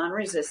path of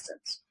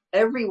non-resistance.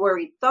 Every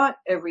worried thought,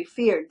 every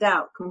fear,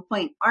 doubt,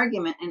 complaint,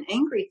 argument, and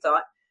angry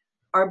thought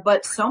are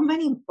but so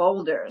many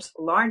boulders,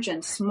 large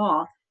and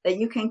small, that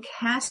you can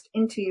cast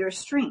into your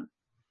stream.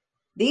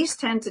 These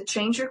tend to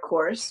change your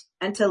course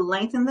and to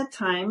lengthen the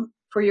time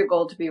for your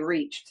goal to be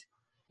reached.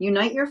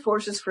 Unite your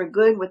forces for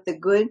good with the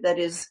good that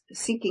is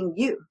seeking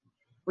you.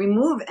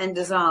 Remove and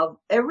dissolve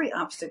every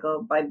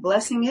obstacle by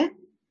blessing it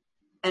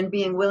and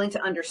being willing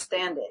to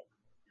understand it.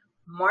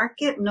 Mark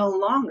it no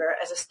longer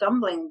as a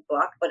stumbling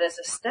block, but as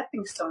a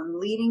stepping stone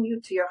leading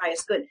you to your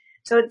highest good.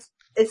 So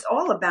it's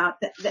all about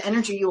the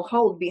energy you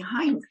hold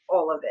behind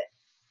all of it.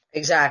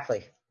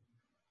 Exactly.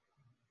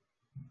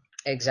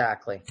 That's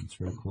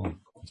very cool.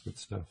 That's good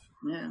stuff.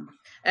 Yeah.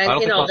 And I don't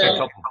think I'll have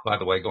trouble, by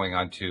the way, going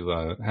on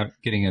to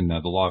getting in the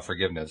law of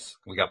forgiveness.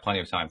 We got plenty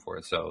of time for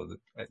it. So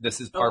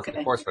this is part of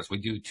the course for us. We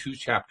do 2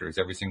 chapters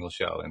every single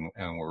show,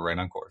 and we're right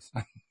on course.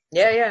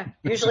 Yeah.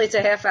 Usually it's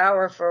a half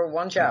hour for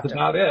one chapter. That's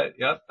about it.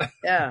 Yep.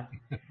 Yeah.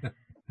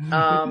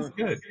 Which is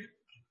good.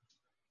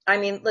 I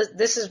mean,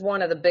 this is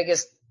one of the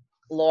biggest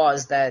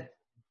laws that,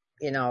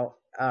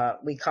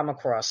 we come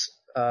across,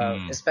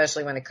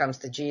 especially when it comes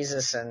to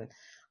Jesus and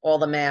all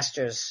the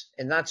masters,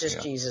 and not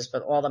just Jesus,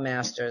 but all the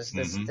masters.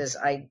 This,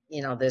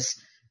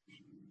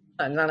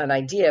 not an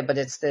idea, but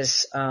it's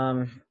this,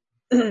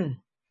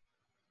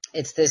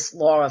 it's this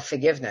law of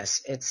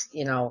forgiveness. It's,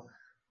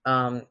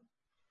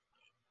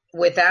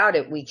 without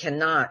it, we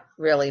cannot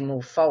really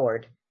move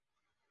forward,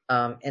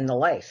 in the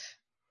life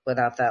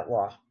without that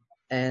law.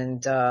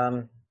 And,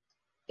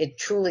 it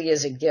truly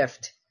is a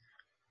gift.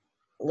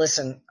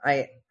 Listen,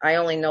 I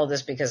only know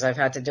this because I've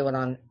had to do it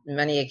on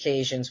many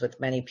occasions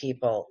with many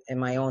people in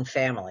my own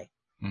family.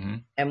 Mm-hmm.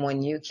 And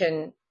when you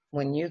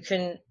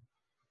can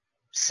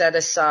set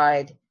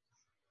aside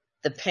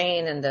the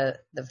pain and the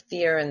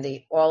fear and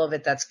all of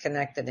it that's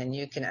connected, and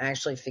you can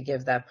actually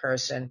forgive that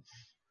person,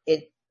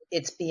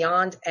 it's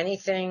beyond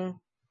anything.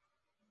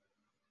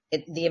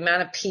 The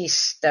amount of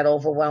peace that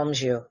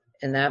overwhelms you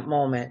in that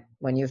moment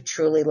when you've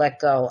truly let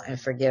go and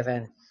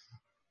forgiven,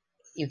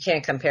 you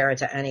can't compare it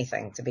to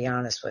anything, to be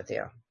honest with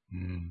you.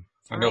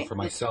 I know for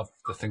myself,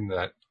 the thing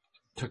that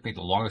took me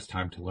the longest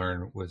time to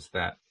learn was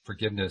that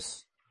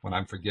forgiveness, when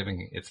I'm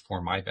forgiving, it's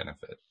for my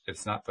benefit.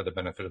 It's not for the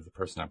benefit of the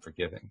person I'm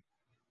forgiving.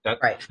 That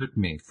took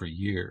me for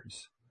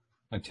years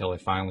until I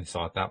finally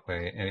saw it that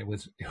way. And it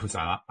was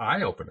an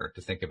eye opener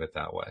to think of it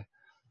that way.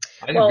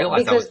 I didn't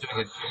realize I was doing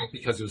it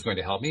because it was going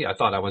to help me. I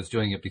thought I was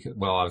doing it because,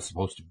 I was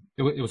supposed to.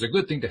 It was a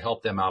good thing to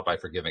help them out by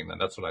forgiving them.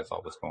 That's what I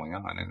thought was going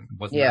on. And it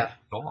wasn't that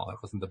at all. It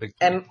wasn't the big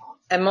thing.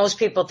 And most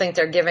people think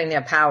they're giving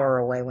their power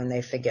away when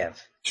they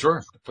forgive.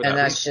 Sure. And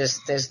that's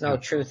just, there's no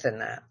truth in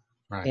that,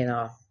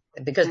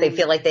 because they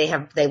feel like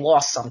they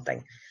lost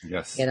something.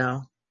 Yes.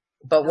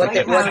 But what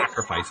they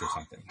sacrifice or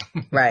something.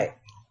 Right.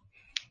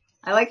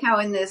 I like how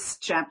in this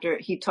chapter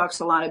he talks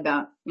a lot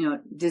about,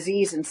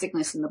 disease and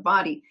sickness in the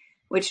body,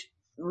 which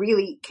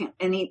really can,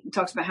 and he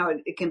talks about how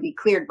it can be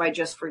cleared by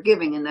just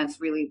forgiving, and that's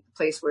really the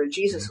place where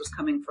Jesus was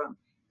coming from.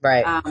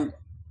 Right.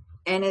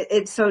 And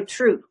it's so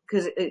true,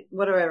 because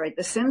what do I write?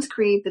 The sins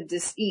create the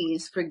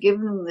disease. Forgive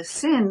the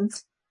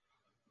sins,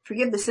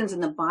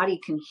 and the body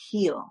can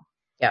heal.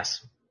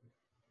 Yes.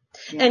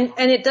 Yeah.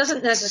 And it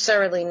doesn't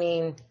necessarily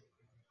mean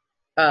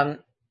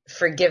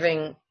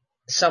forgiving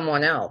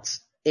someone else.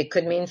 It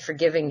could mean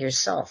forgiving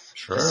yourself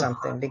for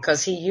something,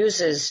 because he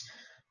uses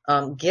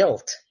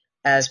guilt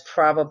as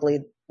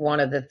probably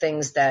one of the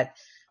things that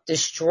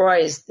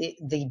destroys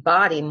the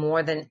body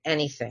more than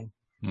anything.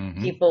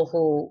 Mm-hmm. People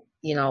who,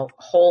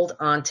 hold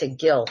on to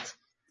guilt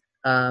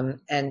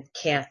and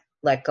can't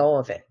let go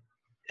of it.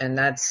 And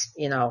that's,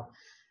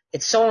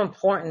 it's so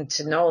important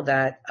to know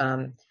that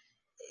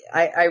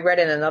I read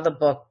in another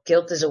book,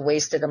 guilt is a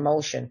wasted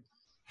emotion.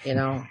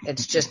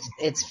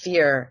 It's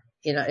fear.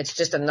 It's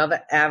just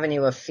another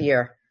avenue of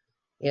fear.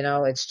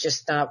 It's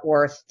just not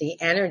worth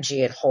the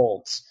energy it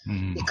holds.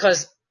 Mm-hmm.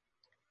 Because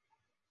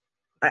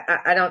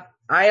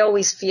I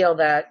always feel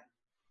that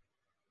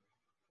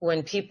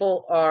when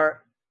people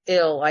are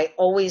ill, I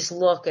always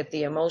look at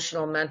the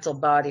emotional, mental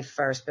body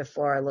first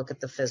before I look at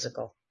the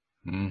physical.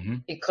 Mm-hmm.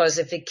 Because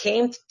if it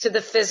came to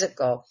the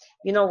physical,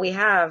 we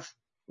have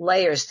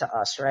layers to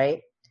us,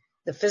 right?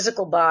 The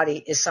physical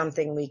body is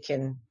something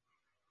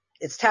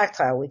it's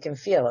tactile, we can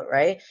feel it,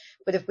 right?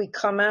 But if we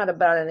come out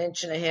about 1.5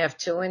 inches,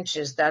 2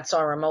 inches, that's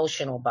our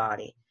emotional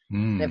body.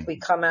 And if we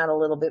come out a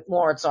little bit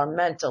more, it's our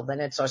mental, then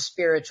it's our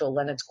spiritual,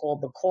 then it's called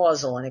the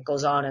causal, and it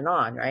goes on,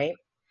 right?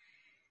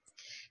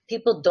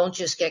 People don't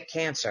just get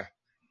cancer.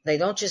 They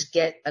don't just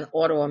get an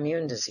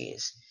autoimmune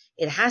disease.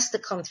 It has to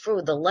come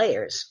through the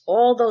layers,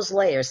 all those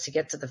layers to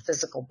get to the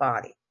physical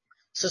body.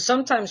 So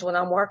sometimes when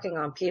I'm working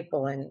on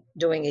people and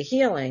doing a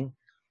healing,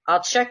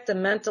 I'll check the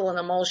mental and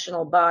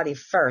emotional body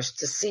first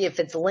to see if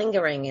it's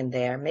lingering in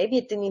there. Maybe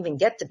it didn't even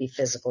get to be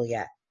physical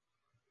yet.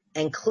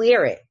 And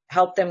clear it.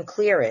 Help them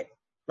clear it.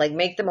 Like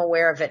make them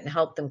aware of it and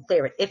help them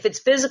clear it. If it's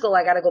physical,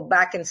 I got to go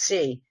back and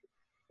see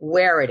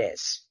where it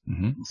is.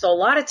 Mm-hmm. So a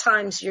lot of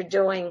times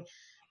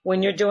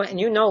when you're doing, and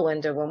you know,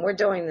 Linda, when we're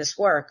doing this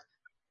work,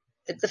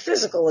 the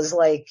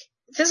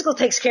physical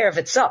takes care of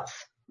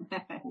itself.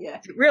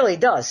 Yeah. It really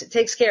does. It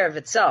takes care of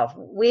itself.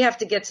 We have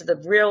to get to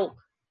the real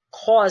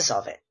cause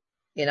of it,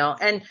 you know,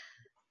 and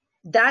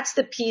that's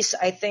the piece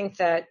I think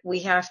that we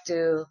have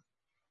to,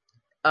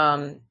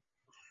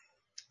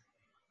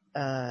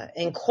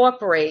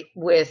 incorporate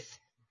with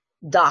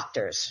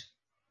doctors.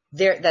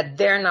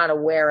 They're not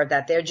aware of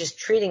that. They're just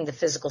treating the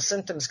physical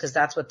symptoms because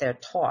that's what they're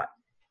taught.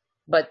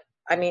 But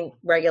I mean,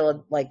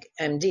 regular like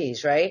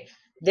MDs, right?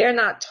 They're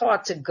not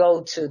taught to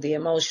go to the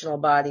emotional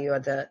body or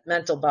the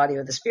mental body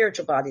or the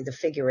spiritual body to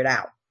figure it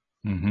out.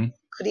 Mm-hmm.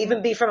 Could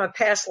even be from a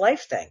past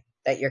life thing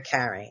that you're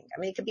carrying. I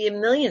mean, it could be a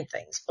million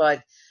things,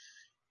 but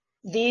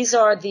these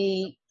are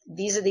the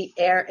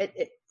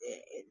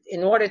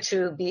in order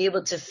to be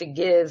able to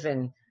forgive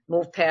and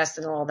move past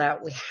and all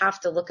that, we have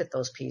to look at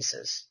those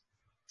pieces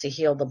to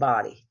heal the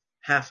body.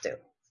 Have to.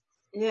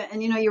 Yeah,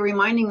 and you know, you're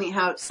reminding me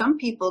how some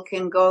people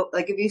can go,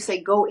 like if you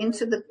say go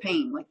into the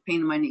pain, like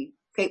pain in my knee,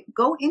 okay,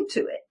 go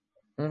into it.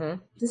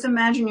 Mm-hmm. Just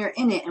imagine you're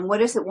in it, and what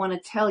does it want to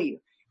tell you?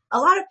 A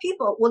lot of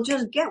people will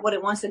just get what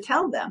it wants to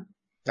tell them,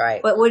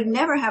 right? But would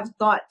never have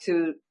thought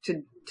to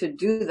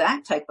do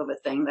that type of a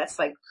thing. That's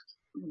like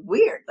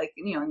weird, like,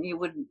 you know, you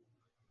wouldn't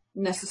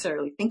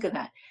necessarily think of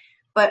that.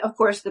 But of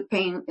course, the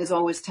pain is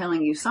always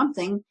telling you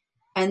something.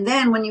 And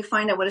then when you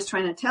find out what it's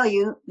trying to tell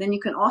you, then you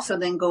can also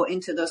then go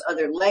into those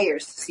other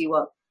layers to see,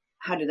 well,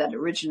 how did that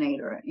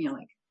originate? Or, you know,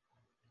 like,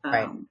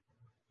 right.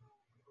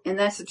 And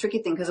that's the tricky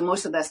thing because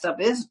most of that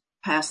stuff is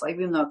past life,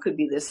 even though it could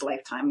be this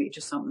lifetime. You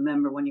just don't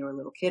remember when you were a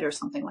little kid or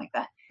something like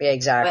that. Yeah,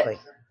 exactly.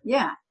 But,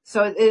 yeah.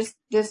 So there's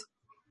this,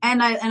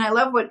 and I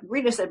love what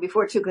Rita said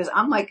before too, because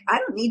I'm like, I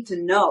don't need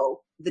to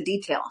know the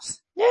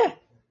details. Yeah.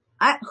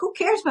 Who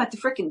cares about the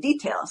freaking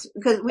details?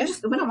 Because we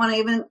don't want to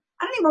even,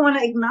 I don't even want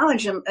to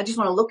acknowledge them. I just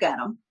want to look at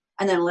them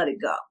and then let it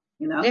go,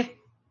 you know? Yeah.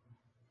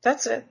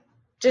 That's it.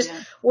 Just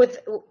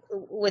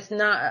with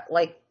not,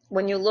 like,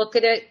 when you look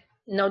at it,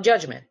 no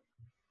judgment.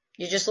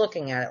 You're just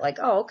looking at it like,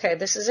 oh, okay,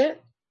 this is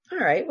it. All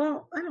right.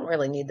 Well, I don't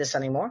really need this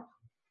anymore.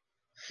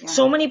 Yeah.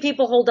 So many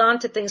people hold on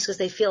to things because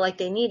they feel like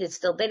they need it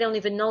still. They don't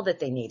even know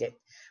that they need it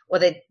or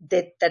that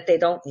they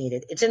don't need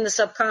it. It's in the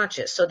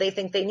subconscious. So they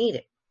think they need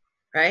it.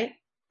 Right?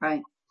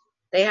 Right.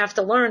 They have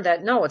to learn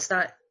that, no, it's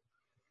not,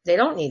 they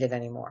don't need it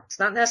anymore. It's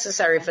not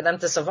necessary for them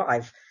to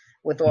survive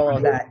with all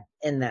of that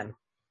in them.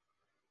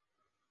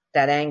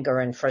 That anger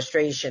and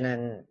frustration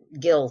and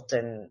guilt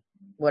and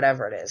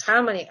whatever it is.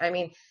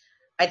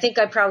 I think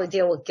I probably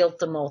deal with guilt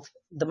the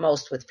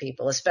most with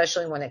people,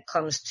 especially when it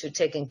comes to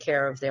taking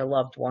care of their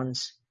loved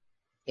ones,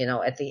 you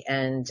know, at the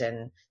end.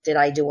 And did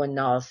I do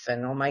enough?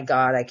 And oh my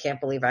God, I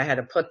can't believe I had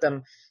to put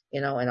them,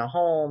 you know, in a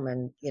home.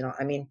 And, you know,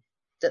 I mean,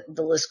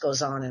 the list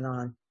goes on and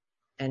on.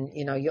 And,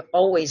 you know, you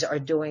always are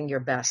doing your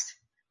best.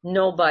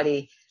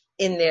 Nobody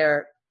in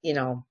their, you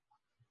know,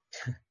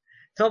 I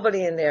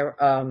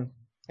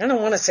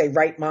don't want to say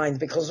right mind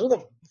because who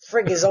the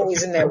frig is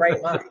always in their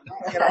right mind?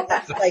 You know,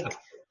 that's like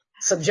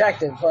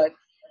subjective, but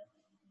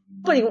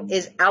nobody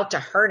is out to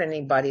hurt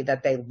anybody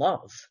that they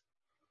love,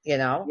 you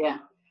know? Yeah.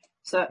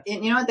 So,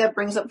 you know what that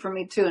brings up for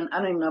me too, and I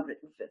don't even know if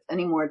it's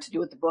any more to do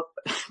with the book,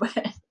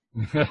 but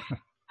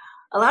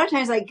a lot of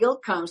times that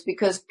guilt comes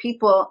because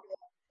people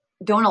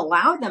don't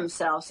allow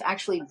themselves to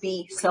actually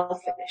be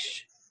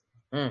selfish,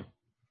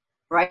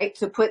 right?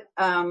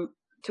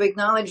 To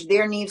acknowledge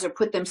their needs or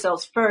put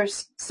themselves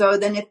first. So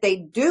then if they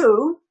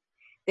do,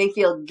 they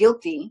feel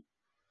guilty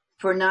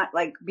for not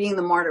like being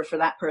the martyr for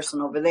that person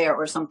over there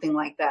or something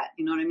like that.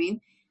 You know what I mean?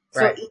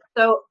 Right.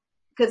 So,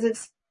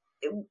 cause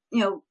you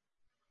know,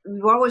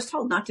 we're always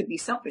told not to be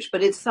selfish,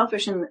 but it's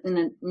selfish in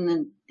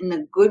a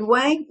good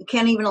way. You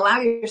can't even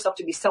allow yourself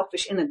to be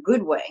selfish in a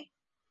good way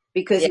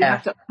because you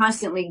have to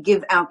constantly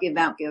give out. And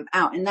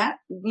that,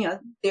 you know,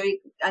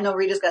 I know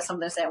Rita's got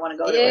something to say. I want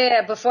to go there.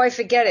 Yeah, before I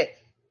forget it,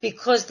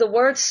 because the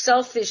word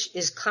selfish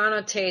is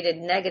connotated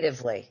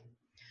negatively.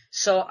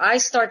 So I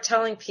start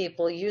telling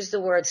people, use the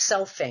word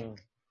selfing.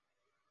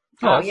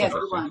 Oh, yeah,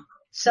 good one.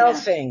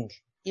 Selfing.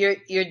 Yeah.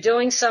 You're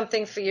doing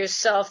something for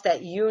yourself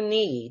that you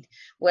need,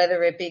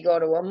 whether it be go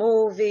to a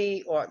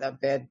movie or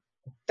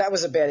that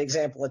was a bad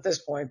example at this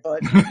point,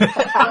 but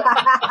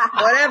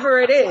whatever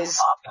it is,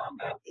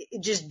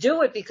 just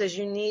do it because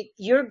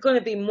you're going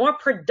to be more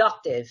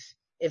productive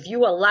if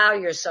you allow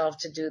yourself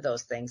to do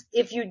those things.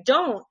 If you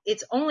don't,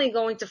 it's only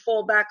going to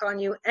fall back on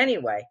you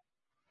anyway,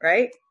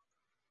 right?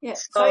 Yeah.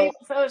 So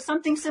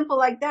something simple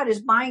like that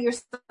is buying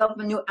yourself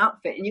a new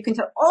outfit, and you can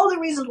tell all the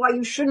reasons why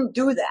you shouldn't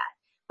do that.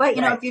 But,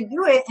 you know, if you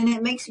do it and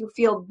it makes you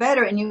feel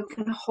better and you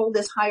can hold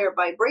this higher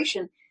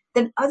vibration,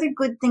 then other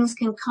good things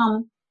can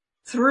come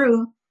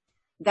through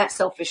that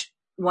selfish,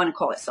 want to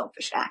call it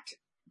selfish act.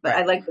 But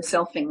I like the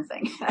selfing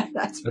thing.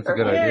 That's a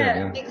good idea.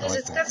 Yeah, because like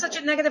it's got such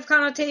a negative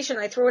connotation.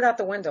 I threw it out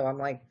the window. I'm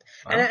like,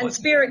 and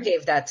Spirit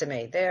gave that to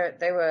me.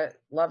 They were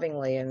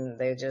lovingly, and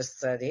they just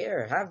said,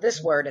 "Here, have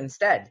this word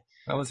instead."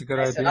 That was a good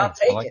I idea. said, "I'll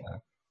take it."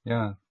 That.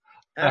 Yeah.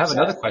 Absolutely. I have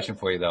another question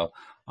for you, though.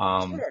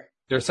 Sure.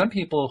 There are some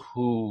people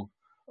who,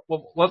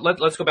 well,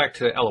 let's go back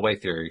to LOA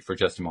theory for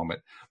just a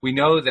moment. We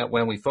know that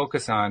when we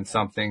focus on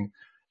something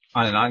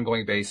on an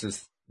ongoing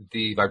basis,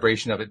 the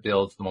vibration of it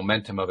builds, the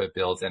momentum of it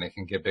builds, and it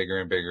can get bigger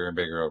and bigger and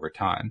bigger over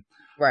time.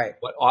 Right.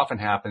 What often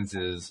happens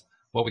is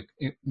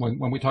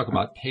when we talk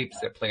about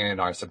tapes that play in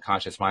our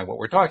subconscious mind, what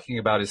we're talking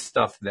about is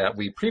stuff that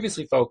we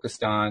previously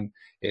focused on.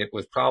 It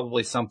was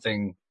probably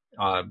something,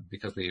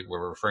 because we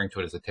were referring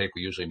to it as a tape,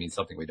 we usually mean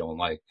something we don't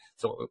like.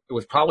 So it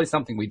was probably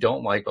something we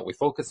don't like, but we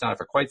focused on it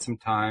for quite some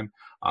time.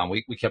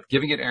 We kept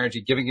giving it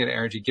energy,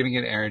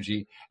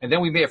 and then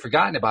we may have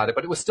forgotten about it,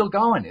 but it was still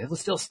going. It was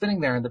still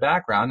spinning there in the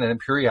background, and then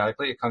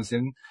periodically it comes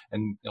in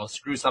and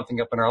screws something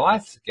up in our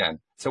lives again.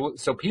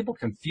 So people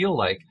can feel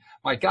like,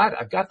 my God,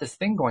 I've got this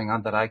thing going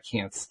on that I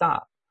can't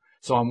stop.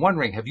 So I'm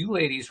wondering, have you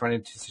ladies run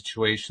into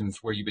situations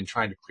where you've been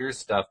trying to clear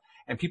stuff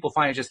and people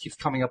find it just keeps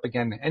coming up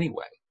again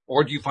anyway?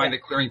 Or do you find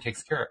that clearing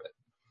takes care of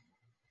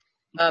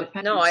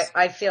it? No,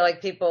 I feel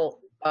like people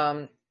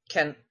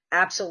can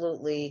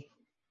absolutely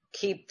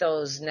keep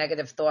those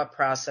negative thought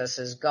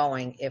processes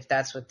going if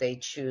that's what they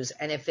choose.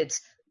 And if it's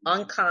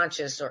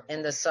unconscious or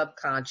in the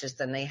subconscious,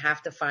 then they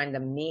have to find a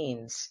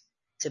means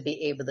to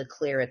be able to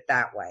clear it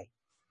that way.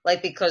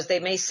 Like, because they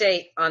may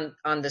say on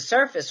the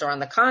surface or on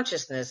the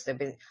consciousness,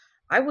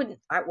 why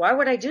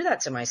would I do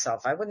that to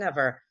myself? I would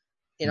never,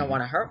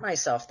 want to hurt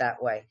myself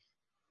that way.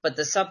 But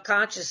the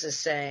subconscious is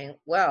saying,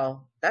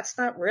 well, that's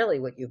not really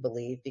what you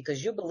believe,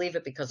 because you believe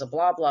it because of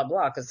blah, blah,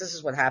 blah, because this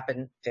is what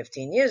happened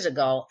 15 years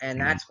ago, and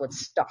that's what's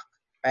stuck,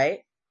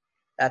 right?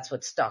 That's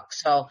what's stuck.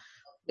 So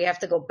we have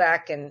to go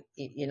back and,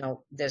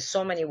 there's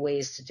so many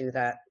ways to do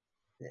that.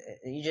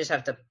 You just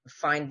have to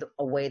find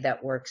a way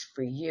that works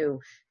for you.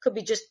 Could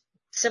be just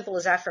simple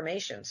as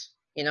affirmations,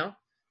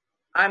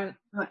 I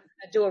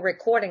do a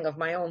recording of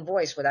my own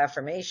voice with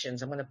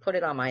affirmations. I'm going to put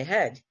it on my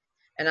head.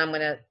 And I'm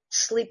going to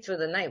sleep through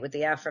the night with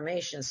the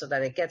affirmation so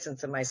that it gets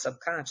into my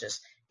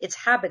subconscious. It's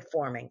habit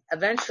forming.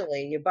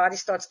 Eventually, your body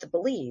starts to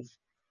believe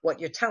what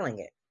you're telling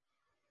it.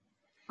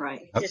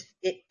 Right.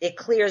 It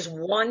clears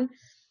one.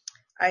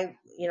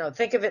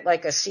 Think of it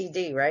like a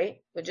CD, right?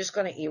 We're just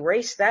going to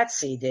erase that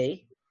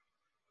CD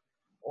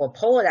or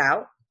pull it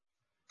out,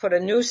 put a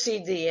new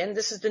CD in.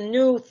 This is the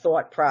new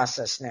thought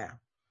process now.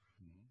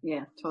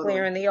 Yeah, totally.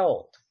 Clearing the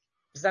old.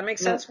 Does that make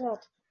sense,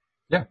 Walt?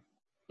 Yeah.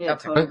 Yeah,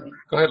 okay. Totally.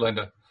 Go ahead,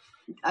 Linda.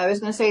 I was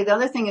going to say the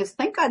other thing is,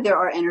 thank God there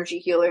are energy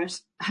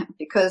healers,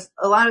 because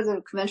a lot of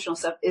the conventional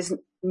stuff is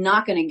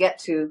not going to get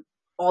to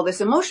all this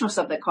emotional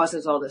stuff that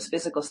causes all this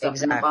physical stuff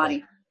in the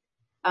body.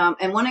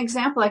 And one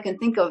example I can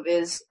think of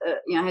is,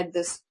 I had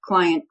this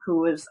client who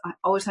was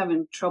always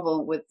having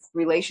trouble with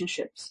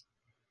relationships.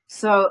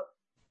 So,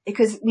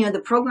 because,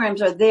 the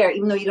programs are there,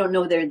 even though you don't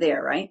know they're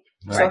there, right?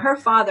 So her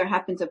father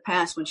happened to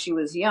pass when she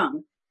was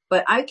young,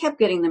 but I kept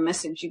getting the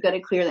message, you got to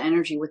clear the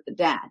energy with the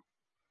dad.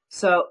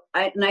 So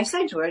I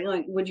said to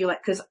her, would you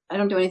like, cause I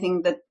don't do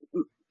anything that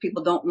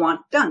people don't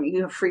want done.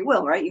 You have free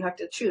will, right? You have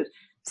to choose.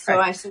 So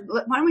I said,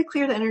 why don't we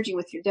clear the energy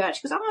with your dad?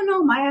 She goes, oh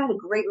no, I had a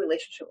great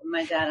relationship with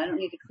my dad. I don't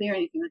need to clear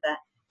anything with that.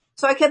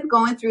 So I kept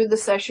going through the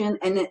session,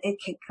 and it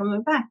kept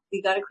coming back.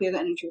 You got to clear the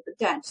energy with the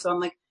dad. So I'm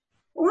like,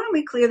 well, why don't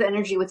we clear the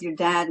energy with your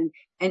dad?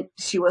 And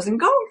she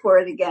wasn't going for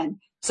it again.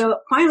 So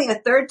finally, a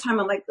third time,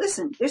 I'm like,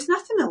 listen, there's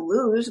nothing to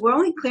lose. We're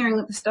only clearing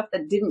the stuff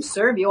that didn't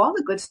serve you. All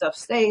the good stuff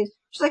stays.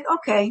 She's like,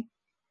 okay.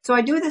 So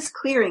I do this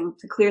clearing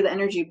to clear the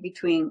energy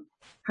between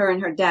her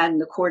and her dad and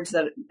the cords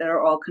that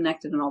are all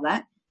connected and all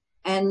that.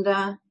 And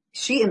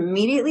she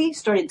immediately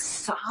started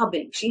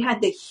sobbing. She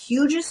had the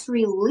hugest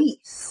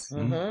release.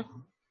 Mm-hmm.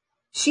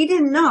 She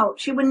didn't know.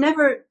 She would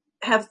never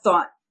have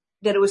thought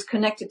that it was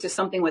connected to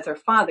something with her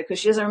father, because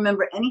she doesn't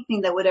remember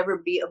anything that would ever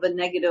be of a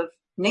negative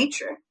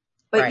nature.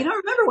 But you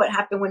don't remember what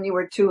happened when you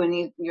were 2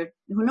 and you're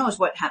who knows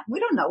what happened.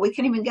 We don't know. We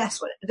can't even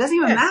guess what. It doesn't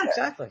even matter.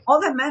 Exactly.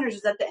 All that matters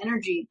is that the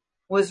energy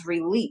was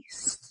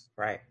released.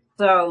 Right.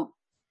 So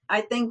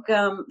I think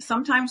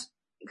sometimes,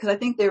 because I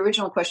think the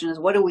original question is,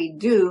 what do we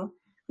do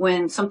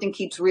when something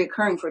keeps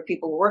reoccurring for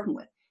people we're working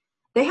with?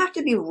 They have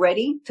to be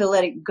ready to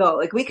let it go.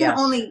 Like we could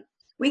only,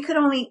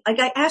 like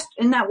I asked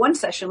in that one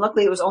session,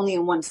 luckily it was only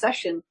in one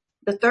session.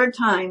 The third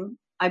time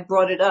I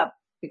brought it up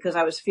because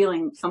I was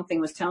feeling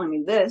something was telling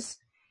me this,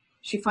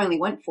 she finally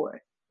went for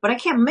it. But I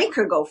can't make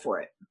her go for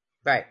it.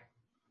 Right.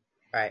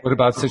 Right. What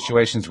about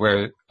situations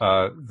where,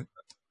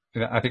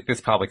 I think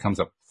this probably comes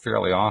up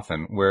fairly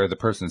often, where the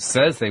person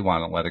says they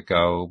want to let it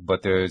go,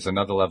 but there's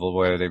another level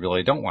where they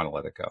really don't want to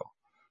let it go.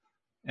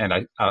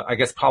 And I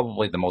guess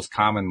probably the most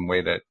common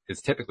way that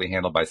is typically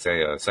handled by,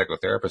 say, a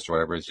psychotherapist or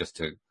whatever is just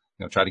to,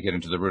 try to get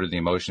into the root of the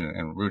emotion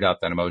and root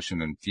out that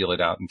emotion and feel it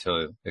out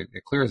until it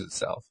clears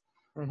itself.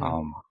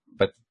 Mm-hmm.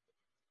 But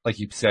like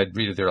you said,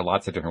 Rita, there are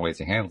lots of different ways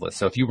to handle this.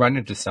 So if you run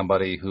into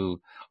somebody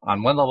who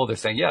on one level they're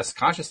saying, yes,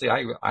 consciously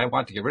I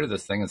want to get rid of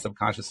this thing, and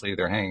subconsciously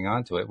they're hanging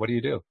on to it, what do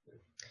you do?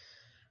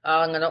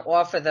 I'm going to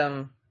offer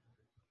them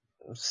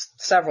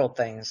several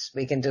things.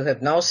 We can do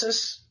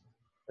hypnosis.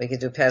 We can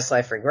do past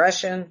life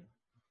regression.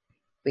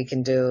 We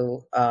can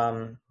do,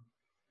 I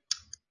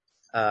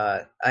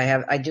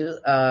do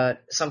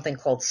something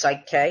called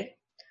Psych K,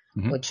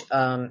 which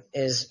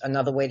is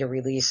another way to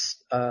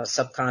release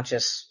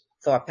subconscious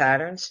thought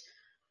patterns.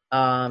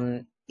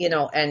 And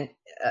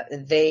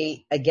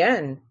they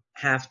again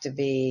have to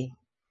be,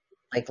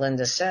 like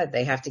Linda said,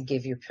 they have to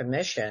give you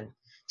permission.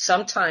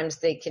 Sometimes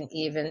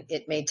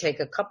it may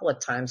take a couple of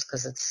times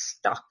because it's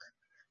stuck,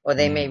 or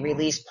they may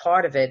release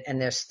part of it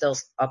and there's still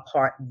a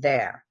part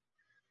there.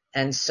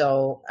 And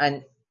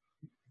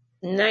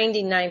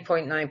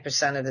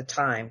 99.9% of the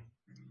time,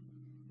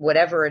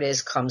 whatever it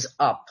is comes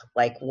up,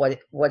 like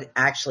what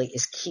actually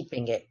is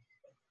keeping it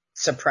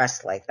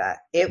suppressed like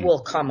that. It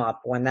will come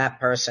up when that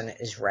person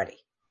is ready.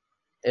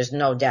 There's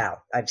no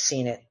doubt. I've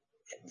seen it.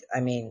 I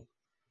mean,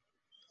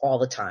 all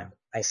the time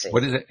I see.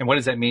 What is it? And what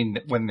does that mean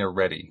when they're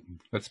ready?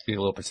 Let's be a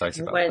little precise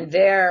about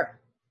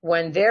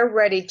when they're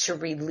ready to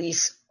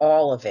release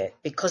all of it,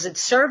 because it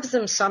serves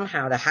them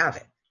somehow to have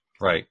it.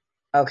 Right.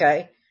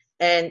 Okay.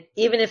 And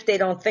even if they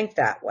don't think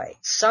that way,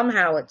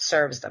 somehow it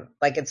serves them.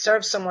 Like it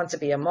serves someone to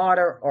be a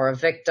martyr or a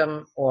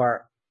victim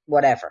or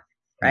whatever,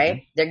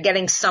 right? They're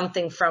getting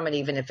something from it,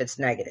 even if it's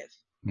negative.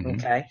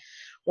 Okay.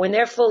 When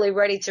they're fully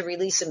ready to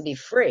release and be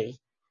free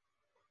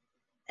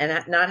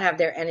and not have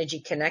their energy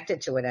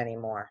connected to it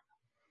anymore,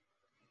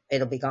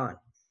 it'll be gone.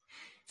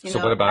 So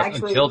what about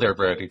until they're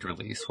ready to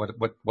release?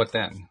 What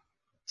then?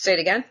 Say it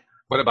again.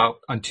 What about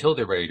until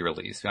they're ready to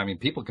release? I mean,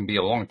 people can be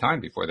a long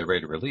time before they're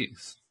ready to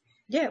release.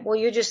 Yeah, well,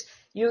 you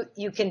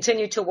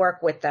continue to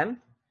work with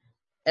them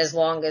as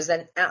long as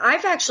then.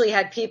 I've actually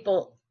had,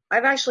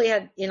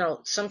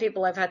 some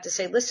people I've had to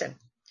say, listen,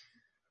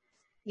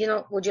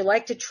 would you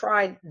like to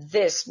try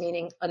this?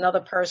 Meaning another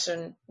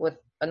person with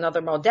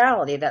another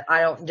modality that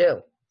I don't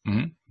do.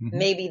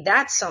 Maybe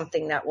that's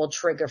something that will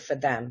trigger for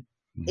them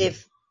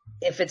if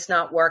it's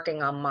not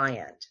working on my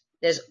end.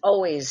 There's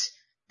always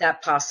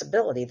that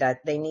possibility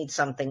that they need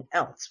something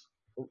else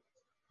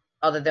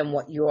other than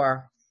what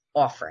you're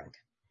offering.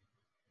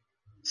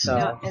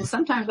 So, and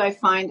sometimes I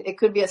find it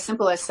could be as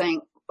simple as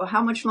saying, well,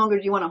 how much longer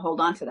do you want to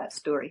hold on to that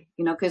story?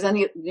 Because then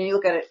you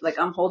look at it like,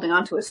 I'm holding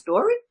on to a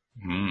story.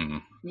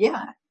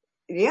 Yeah,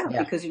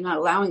 because you're not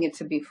allowing it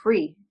to be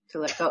free to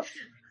let go.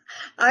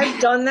 I've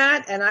done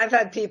that, and I've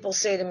had people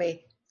say to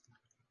me,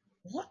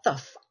 what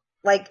the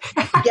like,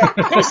 get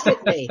pissed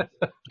at me,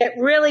 get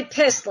really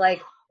pissed,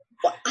 like,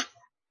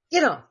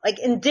 like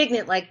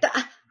indignant, like,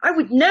 I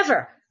would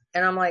never.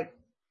 And I'm like,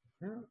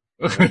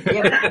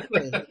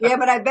 yeah,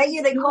 but I bet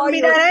you they call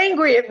you that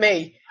angry at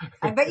me.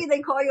 I bet you they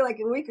call you like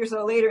a week or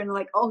so later and they're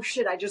like, oh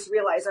shit, I just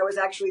realized I was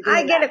actually doing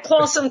I get a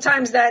call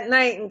sometimes that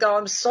night and go,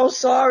 I'm so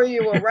sorry,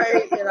 you were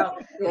right,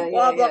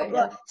 blah, blah,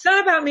 blah. It's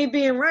not about me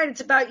being right,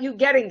 it's about you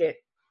getting it.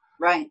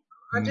 Right.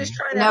 I'm just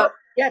trying to help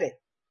you get it.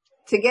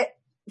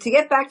 To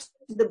get back to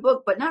the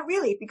book, but not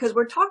really, because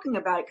we're talking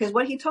about it, because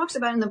what he talks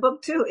about in the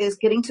book too is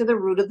getting to the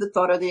root of the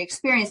thought or the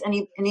experience, and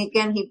he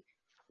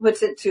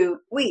puts it to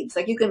weeds.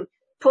 Like you can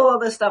pull all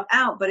this stuff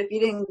out, but if you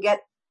didn't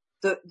get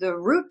the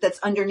root that's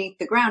underneath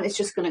the ground, it's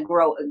just going to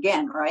grow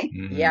again, right?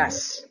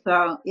 Yes.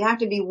 So you have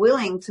to be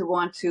willing to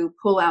want to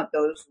pull out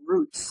those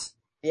roots.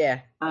 Yeah.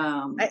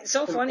 It's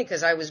so funny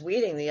because I was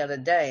weeding the other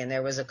day and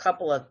there was a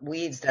couple of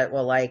weeds that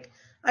were like,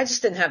 I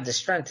just didn't have the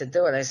strength to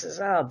do it. I says,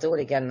 I'll do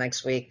it again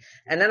next week.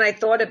 And then I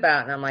thought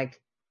about it and I'm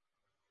like,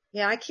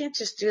 yeah, I can't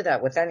just do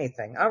that with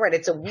anything. All right,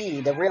 it's a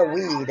weed, a real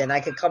weed, and I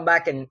could come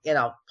back and,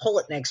 pull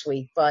it next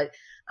week. But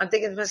I'm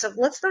thinking to myself,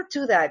 let's not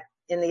do that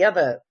in the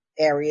other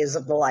areas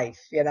of the life,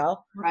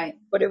 Right.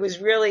 But it was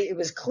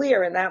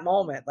clear in that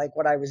moment, like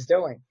what I was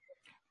doing.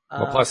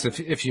 Well, plus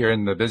if you're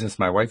in the business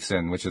my wife's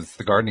in, which is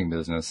the gardening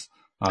business,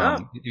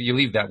 you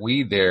leave that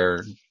weed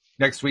there.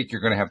 Next week, you're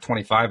going to have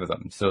 25 of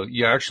them. So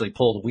you actually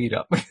pull the weed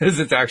up because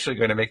it's actually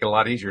going to make it a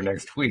lot easier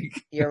next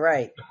week. You're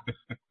right.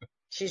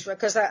 She's right.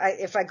 Because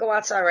if I go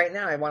outside right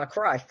now, I want to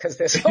cry because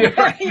there's so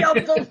many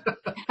of them.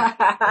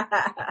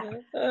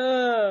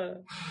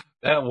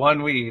 That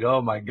one weed,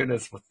 oh my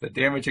goodness, what the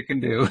damage it can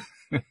do.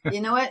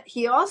 You know what?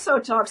 He also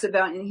talks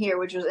about in here,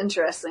 which was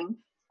interesting,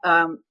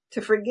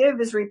 to forgive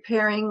is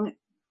repairing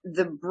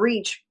the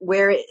breach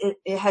where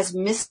it has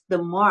missed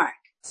the mark.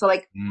 So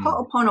like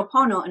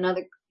Ho'oponopono,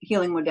 another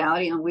healing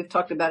modality, and we've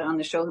talked about it on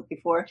the show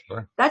before.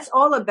 Sure. That's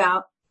all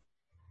about,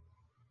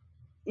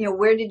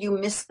 where did you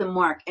miss the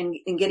mark and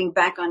getting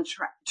back on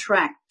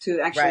track to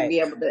actually be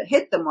able to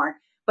hit the mark.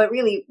 But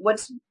really,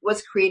 what's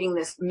creating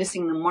this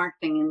missing the mark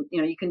thing?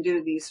 And, you can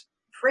do these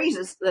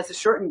phrases. That's a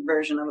shortened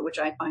version of it, which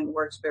I find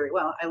works very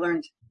well. I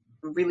learned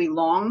a really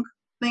long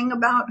thing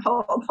about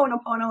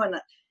Ho'oponopono, and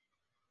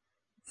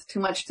it's too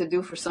much to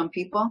do for some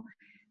people.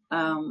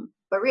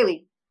 But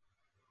really,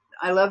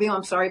 I love you.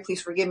 I'm sorry.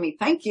 Please forgive me.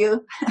 Thank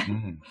you.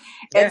 Mm.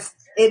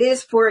 It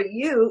is for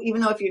you,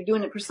 even though if you're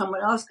doing it for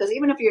someone else, because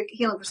even if you're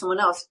healing for someone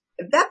else,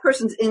 if that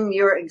person's in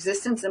your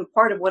existence and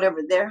part of whatever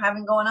they're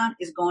having going on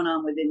is going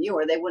on within you,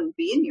 or they wouldn't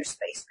be in your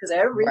space, because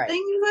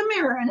everything is a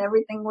mirror and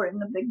everything, we're in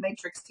the big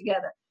matrix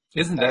together.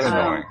 Isn't that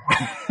annoying?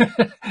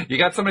 You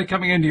got somebody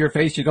coming into your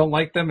face, you don't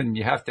like them, and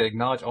you have to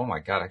acknowledge, oh my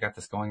God, I got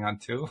this going on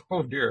too.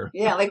 Oh dear.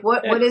 Yeah, like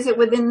what is it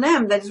within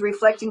them that is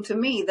reflecting to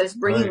me, that is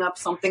bringing up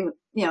something,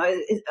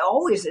 it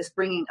always is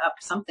bringing up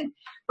something.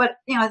 But,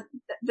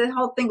 the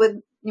whole thing with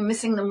you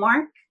missing the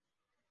mark,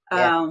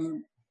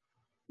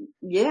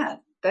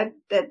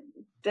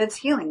 that's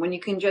healing when you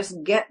can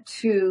just get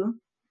to,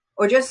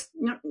 or just,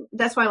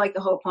 that's why I like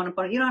the whole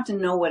Ho'oponopono. You don't have to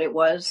know what it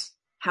was,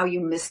 how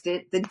you missed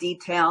it, the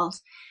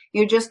details.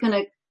 You're just going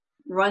to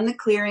run the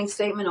clearing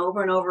statement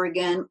over and over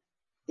again.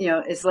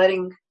 It's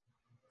letting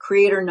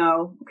Creator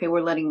know, okay,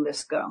 we're letting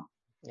this go.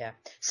 Yeah.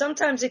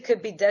 Sometimes it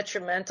could be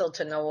detrimental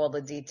to know all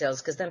the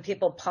details, because then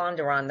people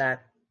ponder on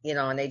that,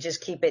 and they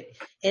just keep it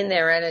in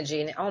their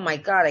energy. And, oh my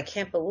God, I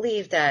can't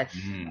believe that.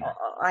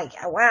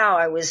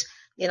 I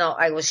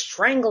was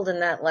strangled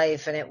in that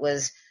life, and it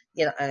was,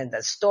 and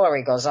the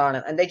story goes on,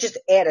 and they just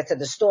add it to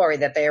the story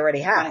that they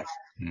already have.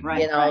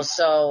 Right.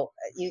 So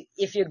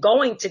if you're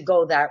going to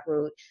go that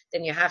route,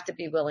 then you have to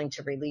be willing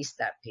to release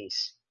that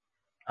piece,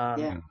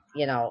 and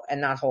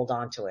not hold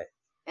on to it.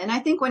 And I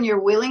think when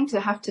you're willing to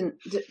have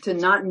to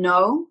not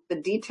know the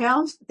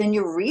details, then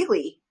you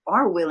really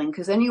are willing,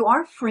 because then you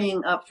are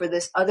freeing up for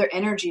this other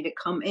energy to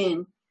come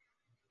in,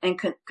 and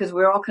because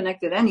we're all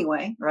connected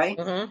anyway, right?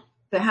 Mm-hmm.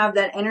 To have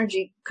that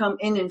energy come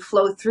in and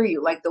flow through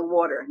you like the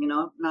water,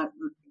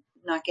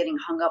 not getting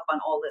hung up on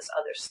all this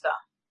other stuff.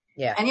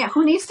 Yeah. And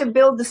who needs to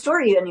build the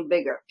story any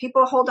bigger?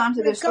 People hold on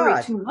to their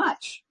story too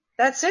much.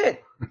 That's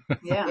it.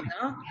 Yeah.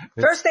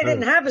 First they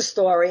didn't have a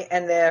story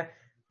and they're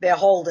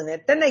holding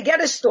it. Then they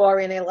get a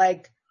story and they're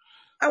like,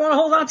 I want to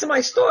hold on to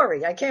my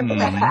story. I can't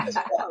believe I have a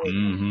story.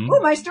 Mm-hmm.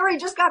 Oh, my story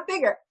just got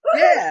bigger.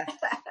 Yeah.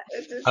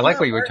 I like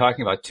what you were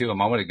talking about too a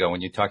moment ago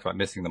when you talked about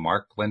missing the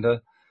mark,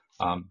 Linda.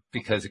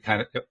 Because it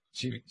kind of,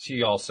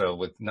 she also,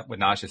 with what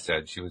Nasha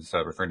said, she was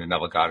referring to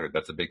Neville Goddard.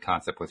 That's a big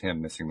concept with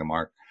him, missing the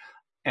mark.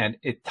 And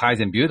it ties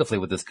in beautifully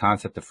with this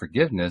concept of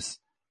forgiveness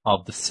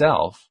of the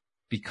self,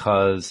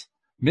 because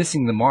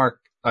missing the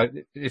mark,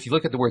 if you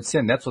look at the word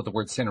sin, that's what the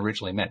word sin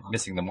originally meant,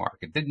 missing the mark.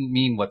 It didn't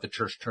mean what the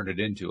church turned it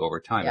into over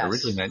time. Yes. It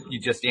originally meant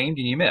you just aimed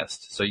and you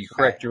missed. So you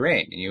correct your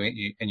aim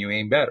and you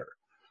aim better.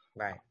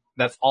 Right.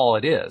 That's all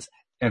it is.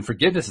 And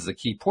forgiveness is a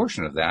key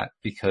portion of that,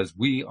 because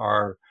we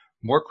are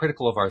more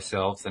critical of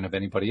ourselves than of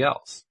anybody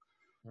else.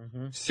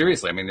 Mm-hmm.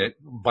 Seriously. I mean,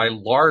 by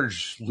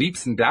large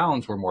leaps and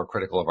bounds, we're more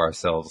critical of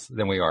ourselves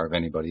than we are of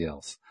anybody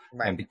else.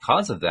 Right. And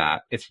because of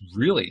that, it's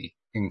really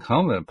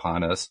incumbent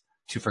upon us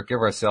to forgive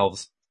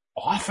ourselves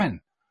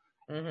often.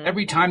 Mm-hmm.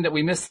 Every time that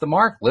we miss the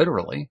mark,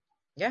 literally.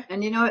 Yeah.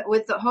 And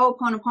with the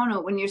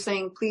Ho'oponopono, when you're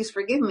saying, please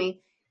forgive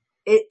me,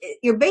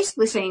 you're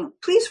basically saying,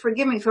 please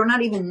forgive me for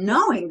not even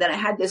knowing that I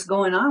had this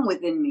going on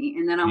within me,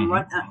 and that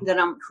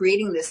I'm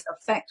creating this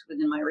effect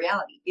within my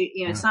reality.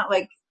 It's not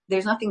like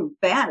there's nothing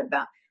bad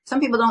about it. Some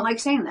people don't like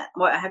saying that.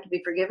 Well, I have to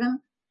be forgiven.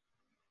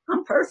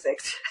 I'm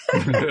perfect.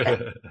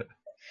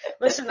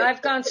 Listen,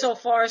 I've gone so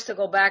far as to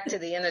go back to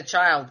the inner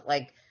child,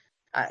 like,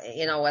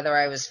 whether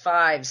I was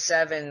 5,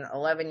 7,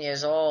 11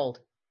 years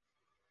old,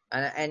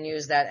 and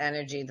use that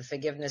energy, the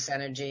forgiveness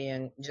energy,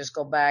 and just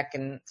go back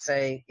and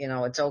say,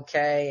 it's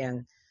okay.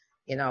 And,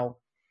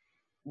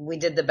 we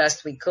did the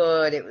best we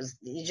could.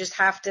 You just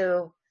have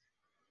to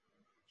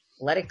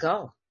let it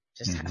go.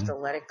 Just have to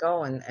let it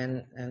go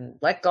and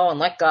let go and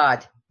let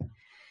God,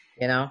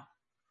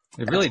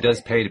 It really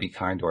does pay to be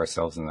kind to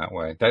ourselves in that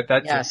way.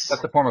 That's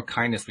the form of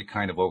kindness we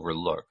kind of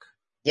overlook.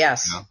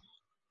 Yes.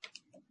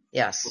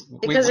 Yes.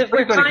 Because if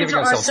we're kind to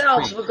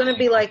ourselves, we're going to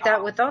be like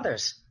that with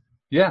others.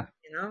 Yeah.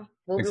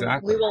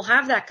 Exactly. We will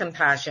have that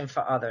compassion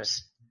for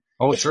others.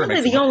 Oh, it's sure.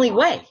 Really the only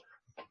way.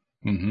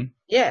 Mm-hmm.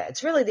 Yeah,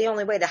 it's really the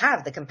only way to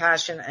have the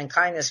compassion and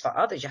kindness for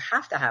others. You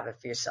have to have it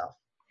for yourself.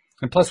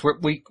 And plus,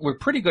 we're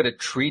pretty good at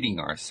treating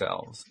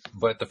ourselves,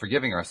 but the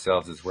forgiving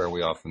ourselves is where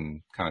we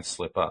often kind of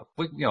slip up.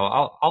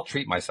 I'll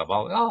treat myself.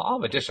 I'll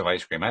have a dish of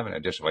ice cream. I haven't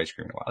had a dish of ice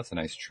cream in a while. That's a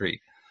nice treat.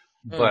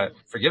 But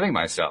forgiving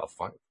myself,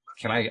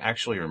 can I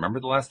actually remember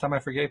the last time I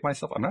forgave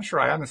myself? I'm not sure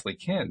I honestly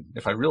can,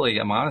 if I really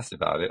am honest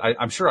about it.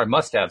 I'm sure I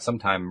must have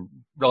sometime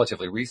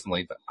relatively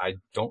recently, but I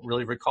don't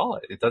really recall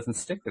it. It doesn't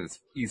stick as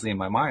easily in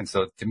my mind.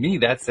 So to me,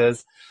 that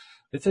says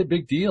it's a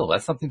big deal.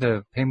 That's something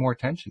to pay more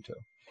attention to.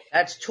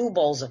 That's 2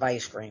 bowls of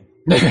ice cream.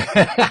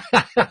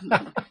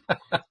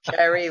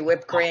 Cherry,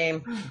 whipped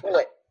cream. Do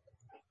it.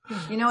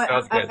 You know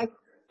what,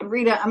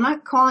 Rita, I'm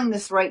not calling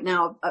this right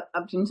now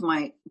up into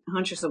my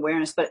conscious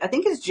awareness, but I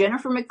think it's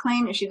Jennifer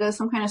McLean, and she does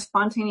some kind of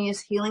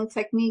spontaneous healing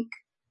technique.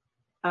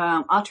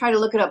 I'll try to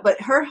look it up, but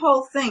her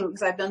whole thing,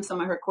 because I've done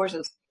some of her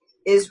courses,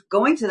 is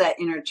going to that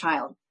inner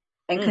child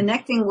and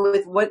connecting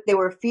with what they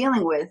were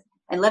feeling with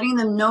and letting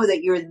them know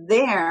that you're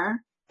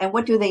there and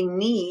what do they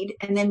need,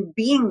 and then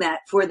being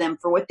that for them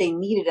for what they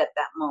needed at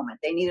that moment.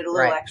 They needed a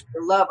little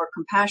extra love or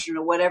compassion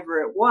or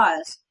whatever it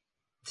was.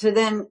 So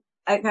then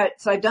I've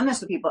done this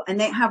with people, and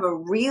they have a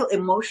real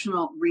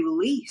emotional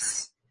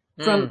release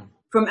from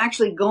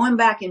actually going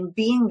back and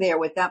being there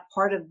with that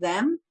part of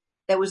them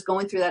that was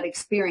going through that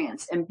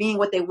experience and being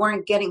what they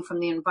weren't getting from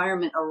the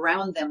environment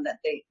around them that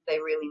they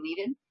really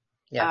needed.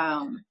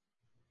 Yeah.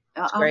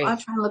 I'll try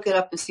and look it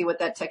up and see what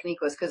that technique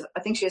was, because I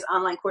think she has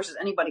online courses.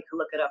 Anybody could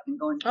look it up and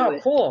go and do it. Oh,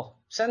 cool.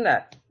 Send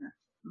that.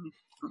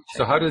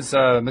 So how does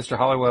Mr.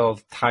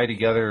 Holliwell tie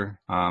together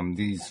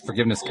these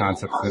forgiveness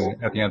concepts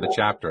at the end of the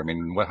chapter? I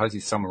mean, how does he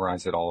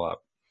summarize it all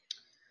up?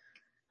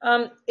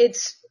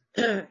 It's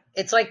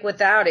like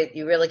without it,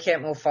 you really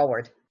can't move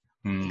forward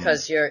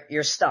because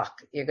you're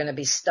stuck. You're going to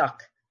be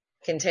stuck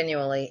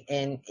continually.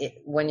 And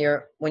when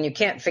you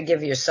can't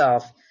forgive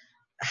yourself,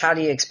 how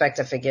do you expect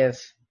to forgive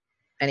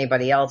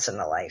anybody else in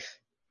the life?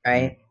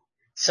 Right.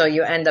 So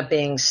you end up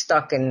being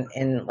stuck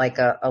in like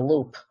a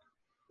loop,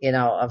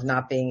 of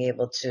not being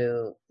able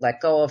to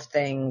let go of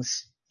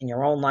things in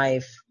your own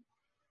life.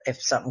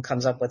 If something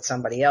comes up with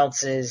somebody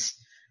else's,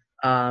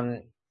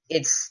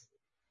 it's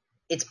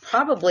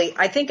probably,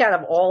 I think out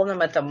of all of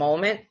them at the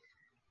moment,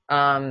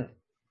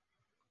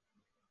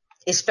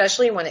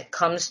 especially when it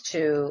comes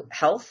to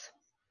health,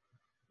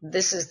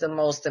 this is the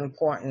most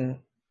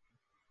important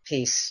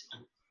piece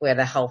where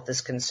the health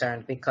is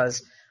concerned,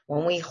 because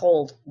when we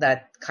hold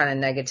that kind of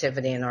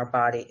negativity in our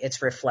body,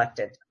 it's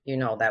reflected. You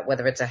know that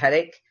whether it's a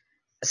headache,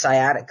 a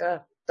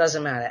sciatica,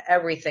 doesn't matter.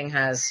 Everything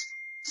has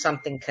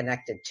something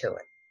connected to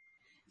it.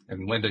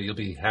 And Linda, you'll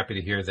be happy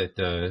to hear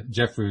that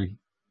Jeffrey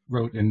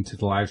wrote into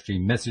the live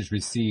stream, message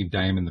received,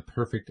 I am in the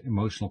perfect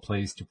emotional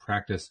place to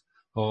practice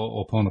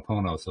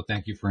Ho'oponopono. So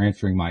thank you for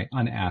answering my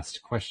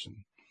unasked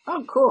question.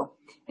 Oh, cool.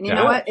 And you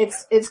know what?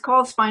 It's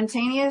called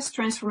Spontaneous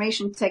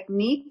Transformation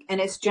Technique,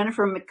 and it's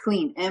Jennifer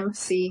McLean,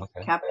 McLean.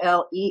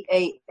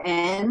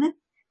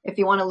 If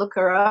you want to look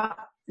her up,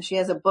 she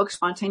has a book,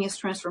 Spontaneous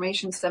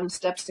Transformation, 7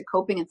 Steps to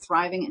Coping and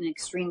Thriving in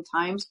Extreme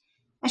Times.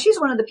 And she's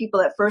one of the people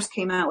that first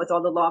came out with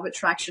all the law of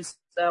attraction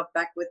stuff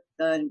back with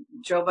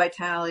Joe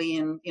Vitale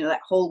and,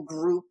 that whole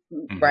group,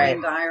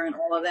 Brian Dyer and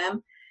all of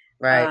them.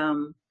 Right.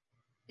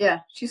 Yeah,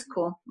 she's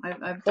cool.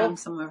 I've done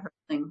some of her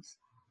things.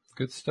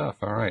 Good stuff.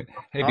 All right.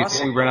 Hey,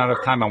 before we run out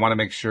of time, I want to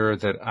make sure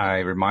that I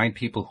remind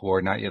people who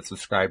are not yet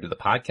subscribed to the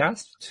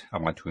podcast. I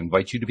want to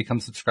invite you to become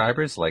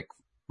subscribers, like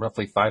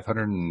roughly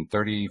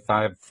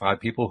 535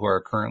 people who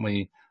are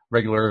currently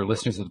regular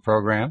listeners of the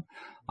program.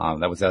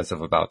 That was as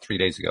of about 3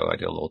 days ago. I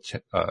did a little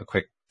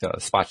quick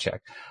spot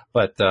check.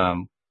 But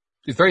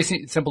it's very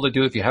simple to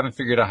do. If you haven't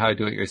figured out how to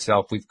do it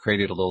yourself, we've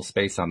created a little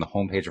space on the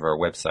homepage of our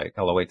website,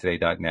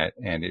 loatoday.net,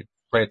 and it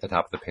right at the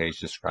top of the page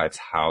describes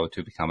how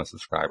to become a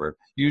subscriber.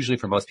 Usually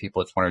for most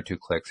people, it's 1 or 2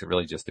 clicks. It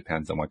really just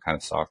depends on what kind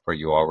of software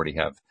you already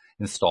have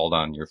installed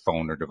on your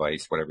phone or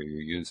device, whatever you're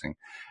using.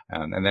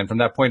 And then from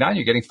that point on,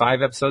 you're getting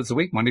 5 episodes a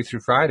week, Monday through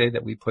Friday,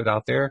 that we put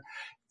out there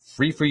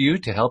free for you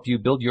to help you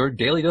build your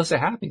daily dose of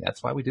happy.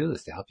 That's why we do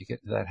this, to help you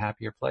get to that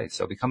happier place.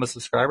 So become a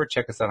subscriber.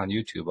 Check us out on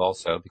YouTube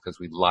also, because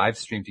we live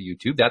stream to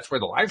YouTube. That's where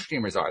the live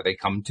streamers are. They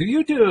come to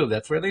YouTube.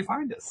 That's where they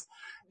find us.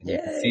 And you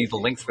can see the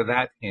links for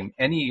that in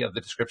any of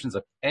the descriptions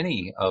of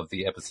any of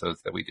the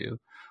episodes that we do.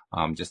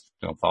 Just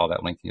follow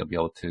that link and you'll be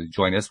able to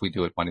join us. We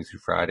do it Monday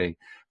through Friday,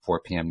 4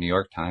 p.m. New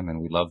York time, and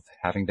we love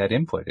having that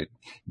input. It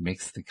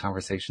makes the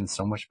conversation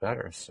so much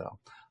better. So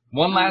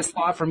one last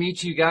thought from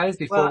each of you guys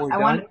before we're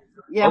done.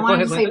 I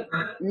wanted to say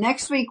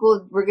next week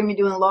we're going to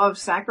be doing law of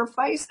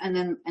sacrifice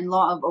and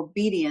law of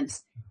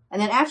obedience.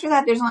 And then after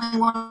that, there's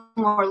only one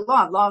more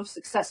law of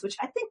success, which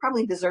I think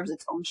probably deserves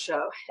its own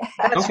show.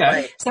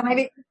 Okay. So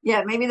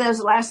maybe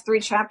those last 3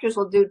 chapters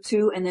we'll do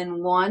 2 and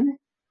then 1,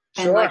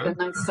 and like a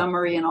nice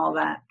summary and all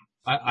that.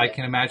 I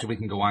can imagine we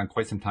can go on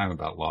quite some time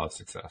about law of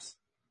success.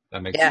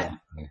 That makes sense.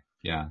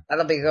 Yeah.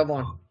 That'll be a good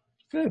one.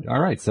 Good. All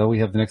right. So we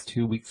have the next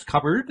 2 weeks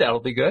covered. That'll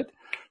be good.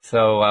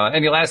 So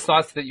any last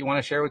thoughts that you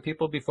want to share with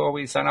people before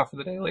we sign off for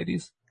the day,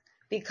 ladies?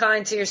 Be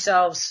kind to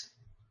yourselves.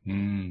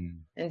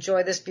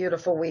 Enjoy this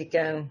beautiful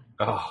weekend.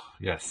 Oh,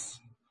 yes.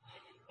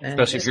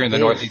 Especially if you're in the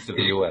northeast of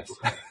the U.S.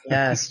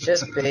 Yes,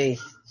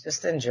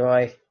 just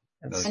enjoy.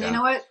 And you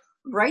know what?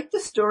 Write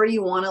the story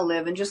you want to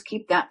live and just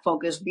keep that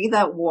focus. Be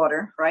that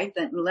water, right?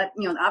 Then let,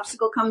 an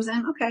obstacle comes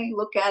in. Okay,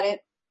 look at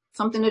it.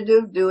 Something to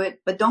do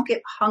it. But don't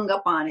get hung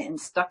up on it and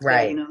stuck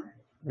there,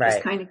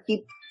 Just kind of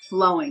keep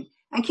flowing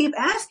and keep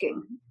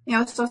asking.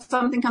 So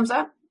something comes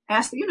up,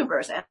 ask the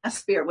universe,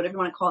 ask spirit, whatever you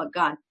want to call it,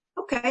 God.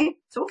 Okay,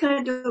 so what can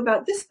I do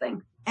about this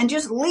thing? And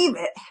just leave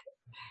it.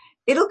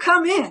 It'll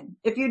come in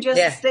if you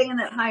just stay in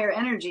that higher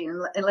energy and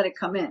let it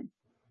come in.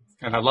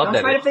 And I love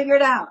that. Don't try to figure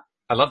it out.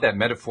 I love that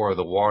metaphor of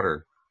the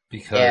water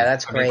because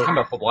that's great. It come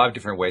up a lot of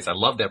different ways. I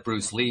love that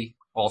Bruce Lee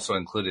also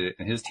included it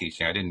in his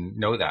teaching. I didn't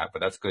know that, but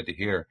that's good to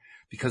hear,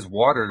 because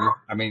water,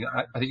 I think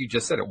you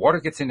just said it.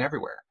 Water gets in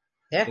everywhere.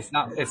 Yeah.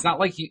 It's not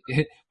like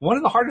one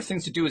of the hardest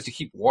things to do is to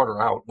keep water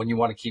out when you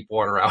want to keep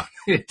water out.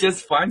 It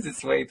just finds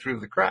its way through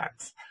the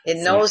cracks. It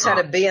knows how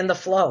to be in the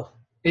flow.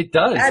 It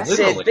does. That's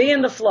literally. it. Be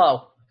in the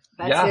flow.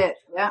 That's it.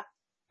 Yeah.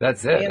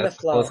 That's it. In That's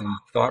the the closing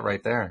thought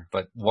right there.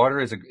 But water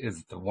is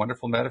the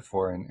wonderful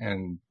metaphor,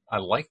 and I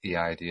like the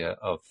idea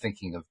of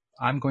thinking of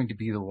I'm going to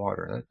be the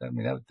water.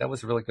 That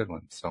was a really good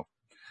one. So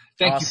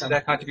thank you for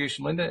that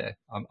contribution, Linda.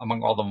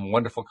 Among all the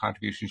wonderful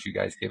contributions you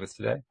guys gave us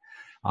today,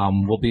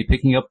 we'll be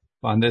picking up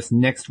on this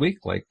next week.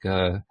 Like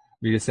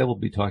Rita said, we'll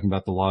be talking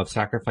about the law of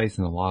sacrifice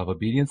and the law of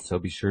obedience. So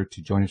be sure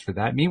to join us for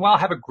that. Meanwhile,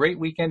 have a great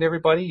weekend,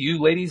 everybody.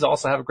 You ladies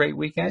also have a great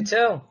weekend. You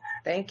too.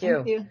 Thank you.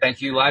 Thank you.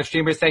 Thank you, live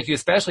streamers. Thank you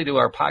especially to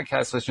our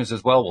podcast listeners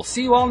as well. We'll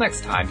see you all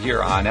next time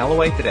here on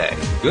LOA Today.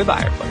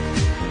 Goodbye, everybody.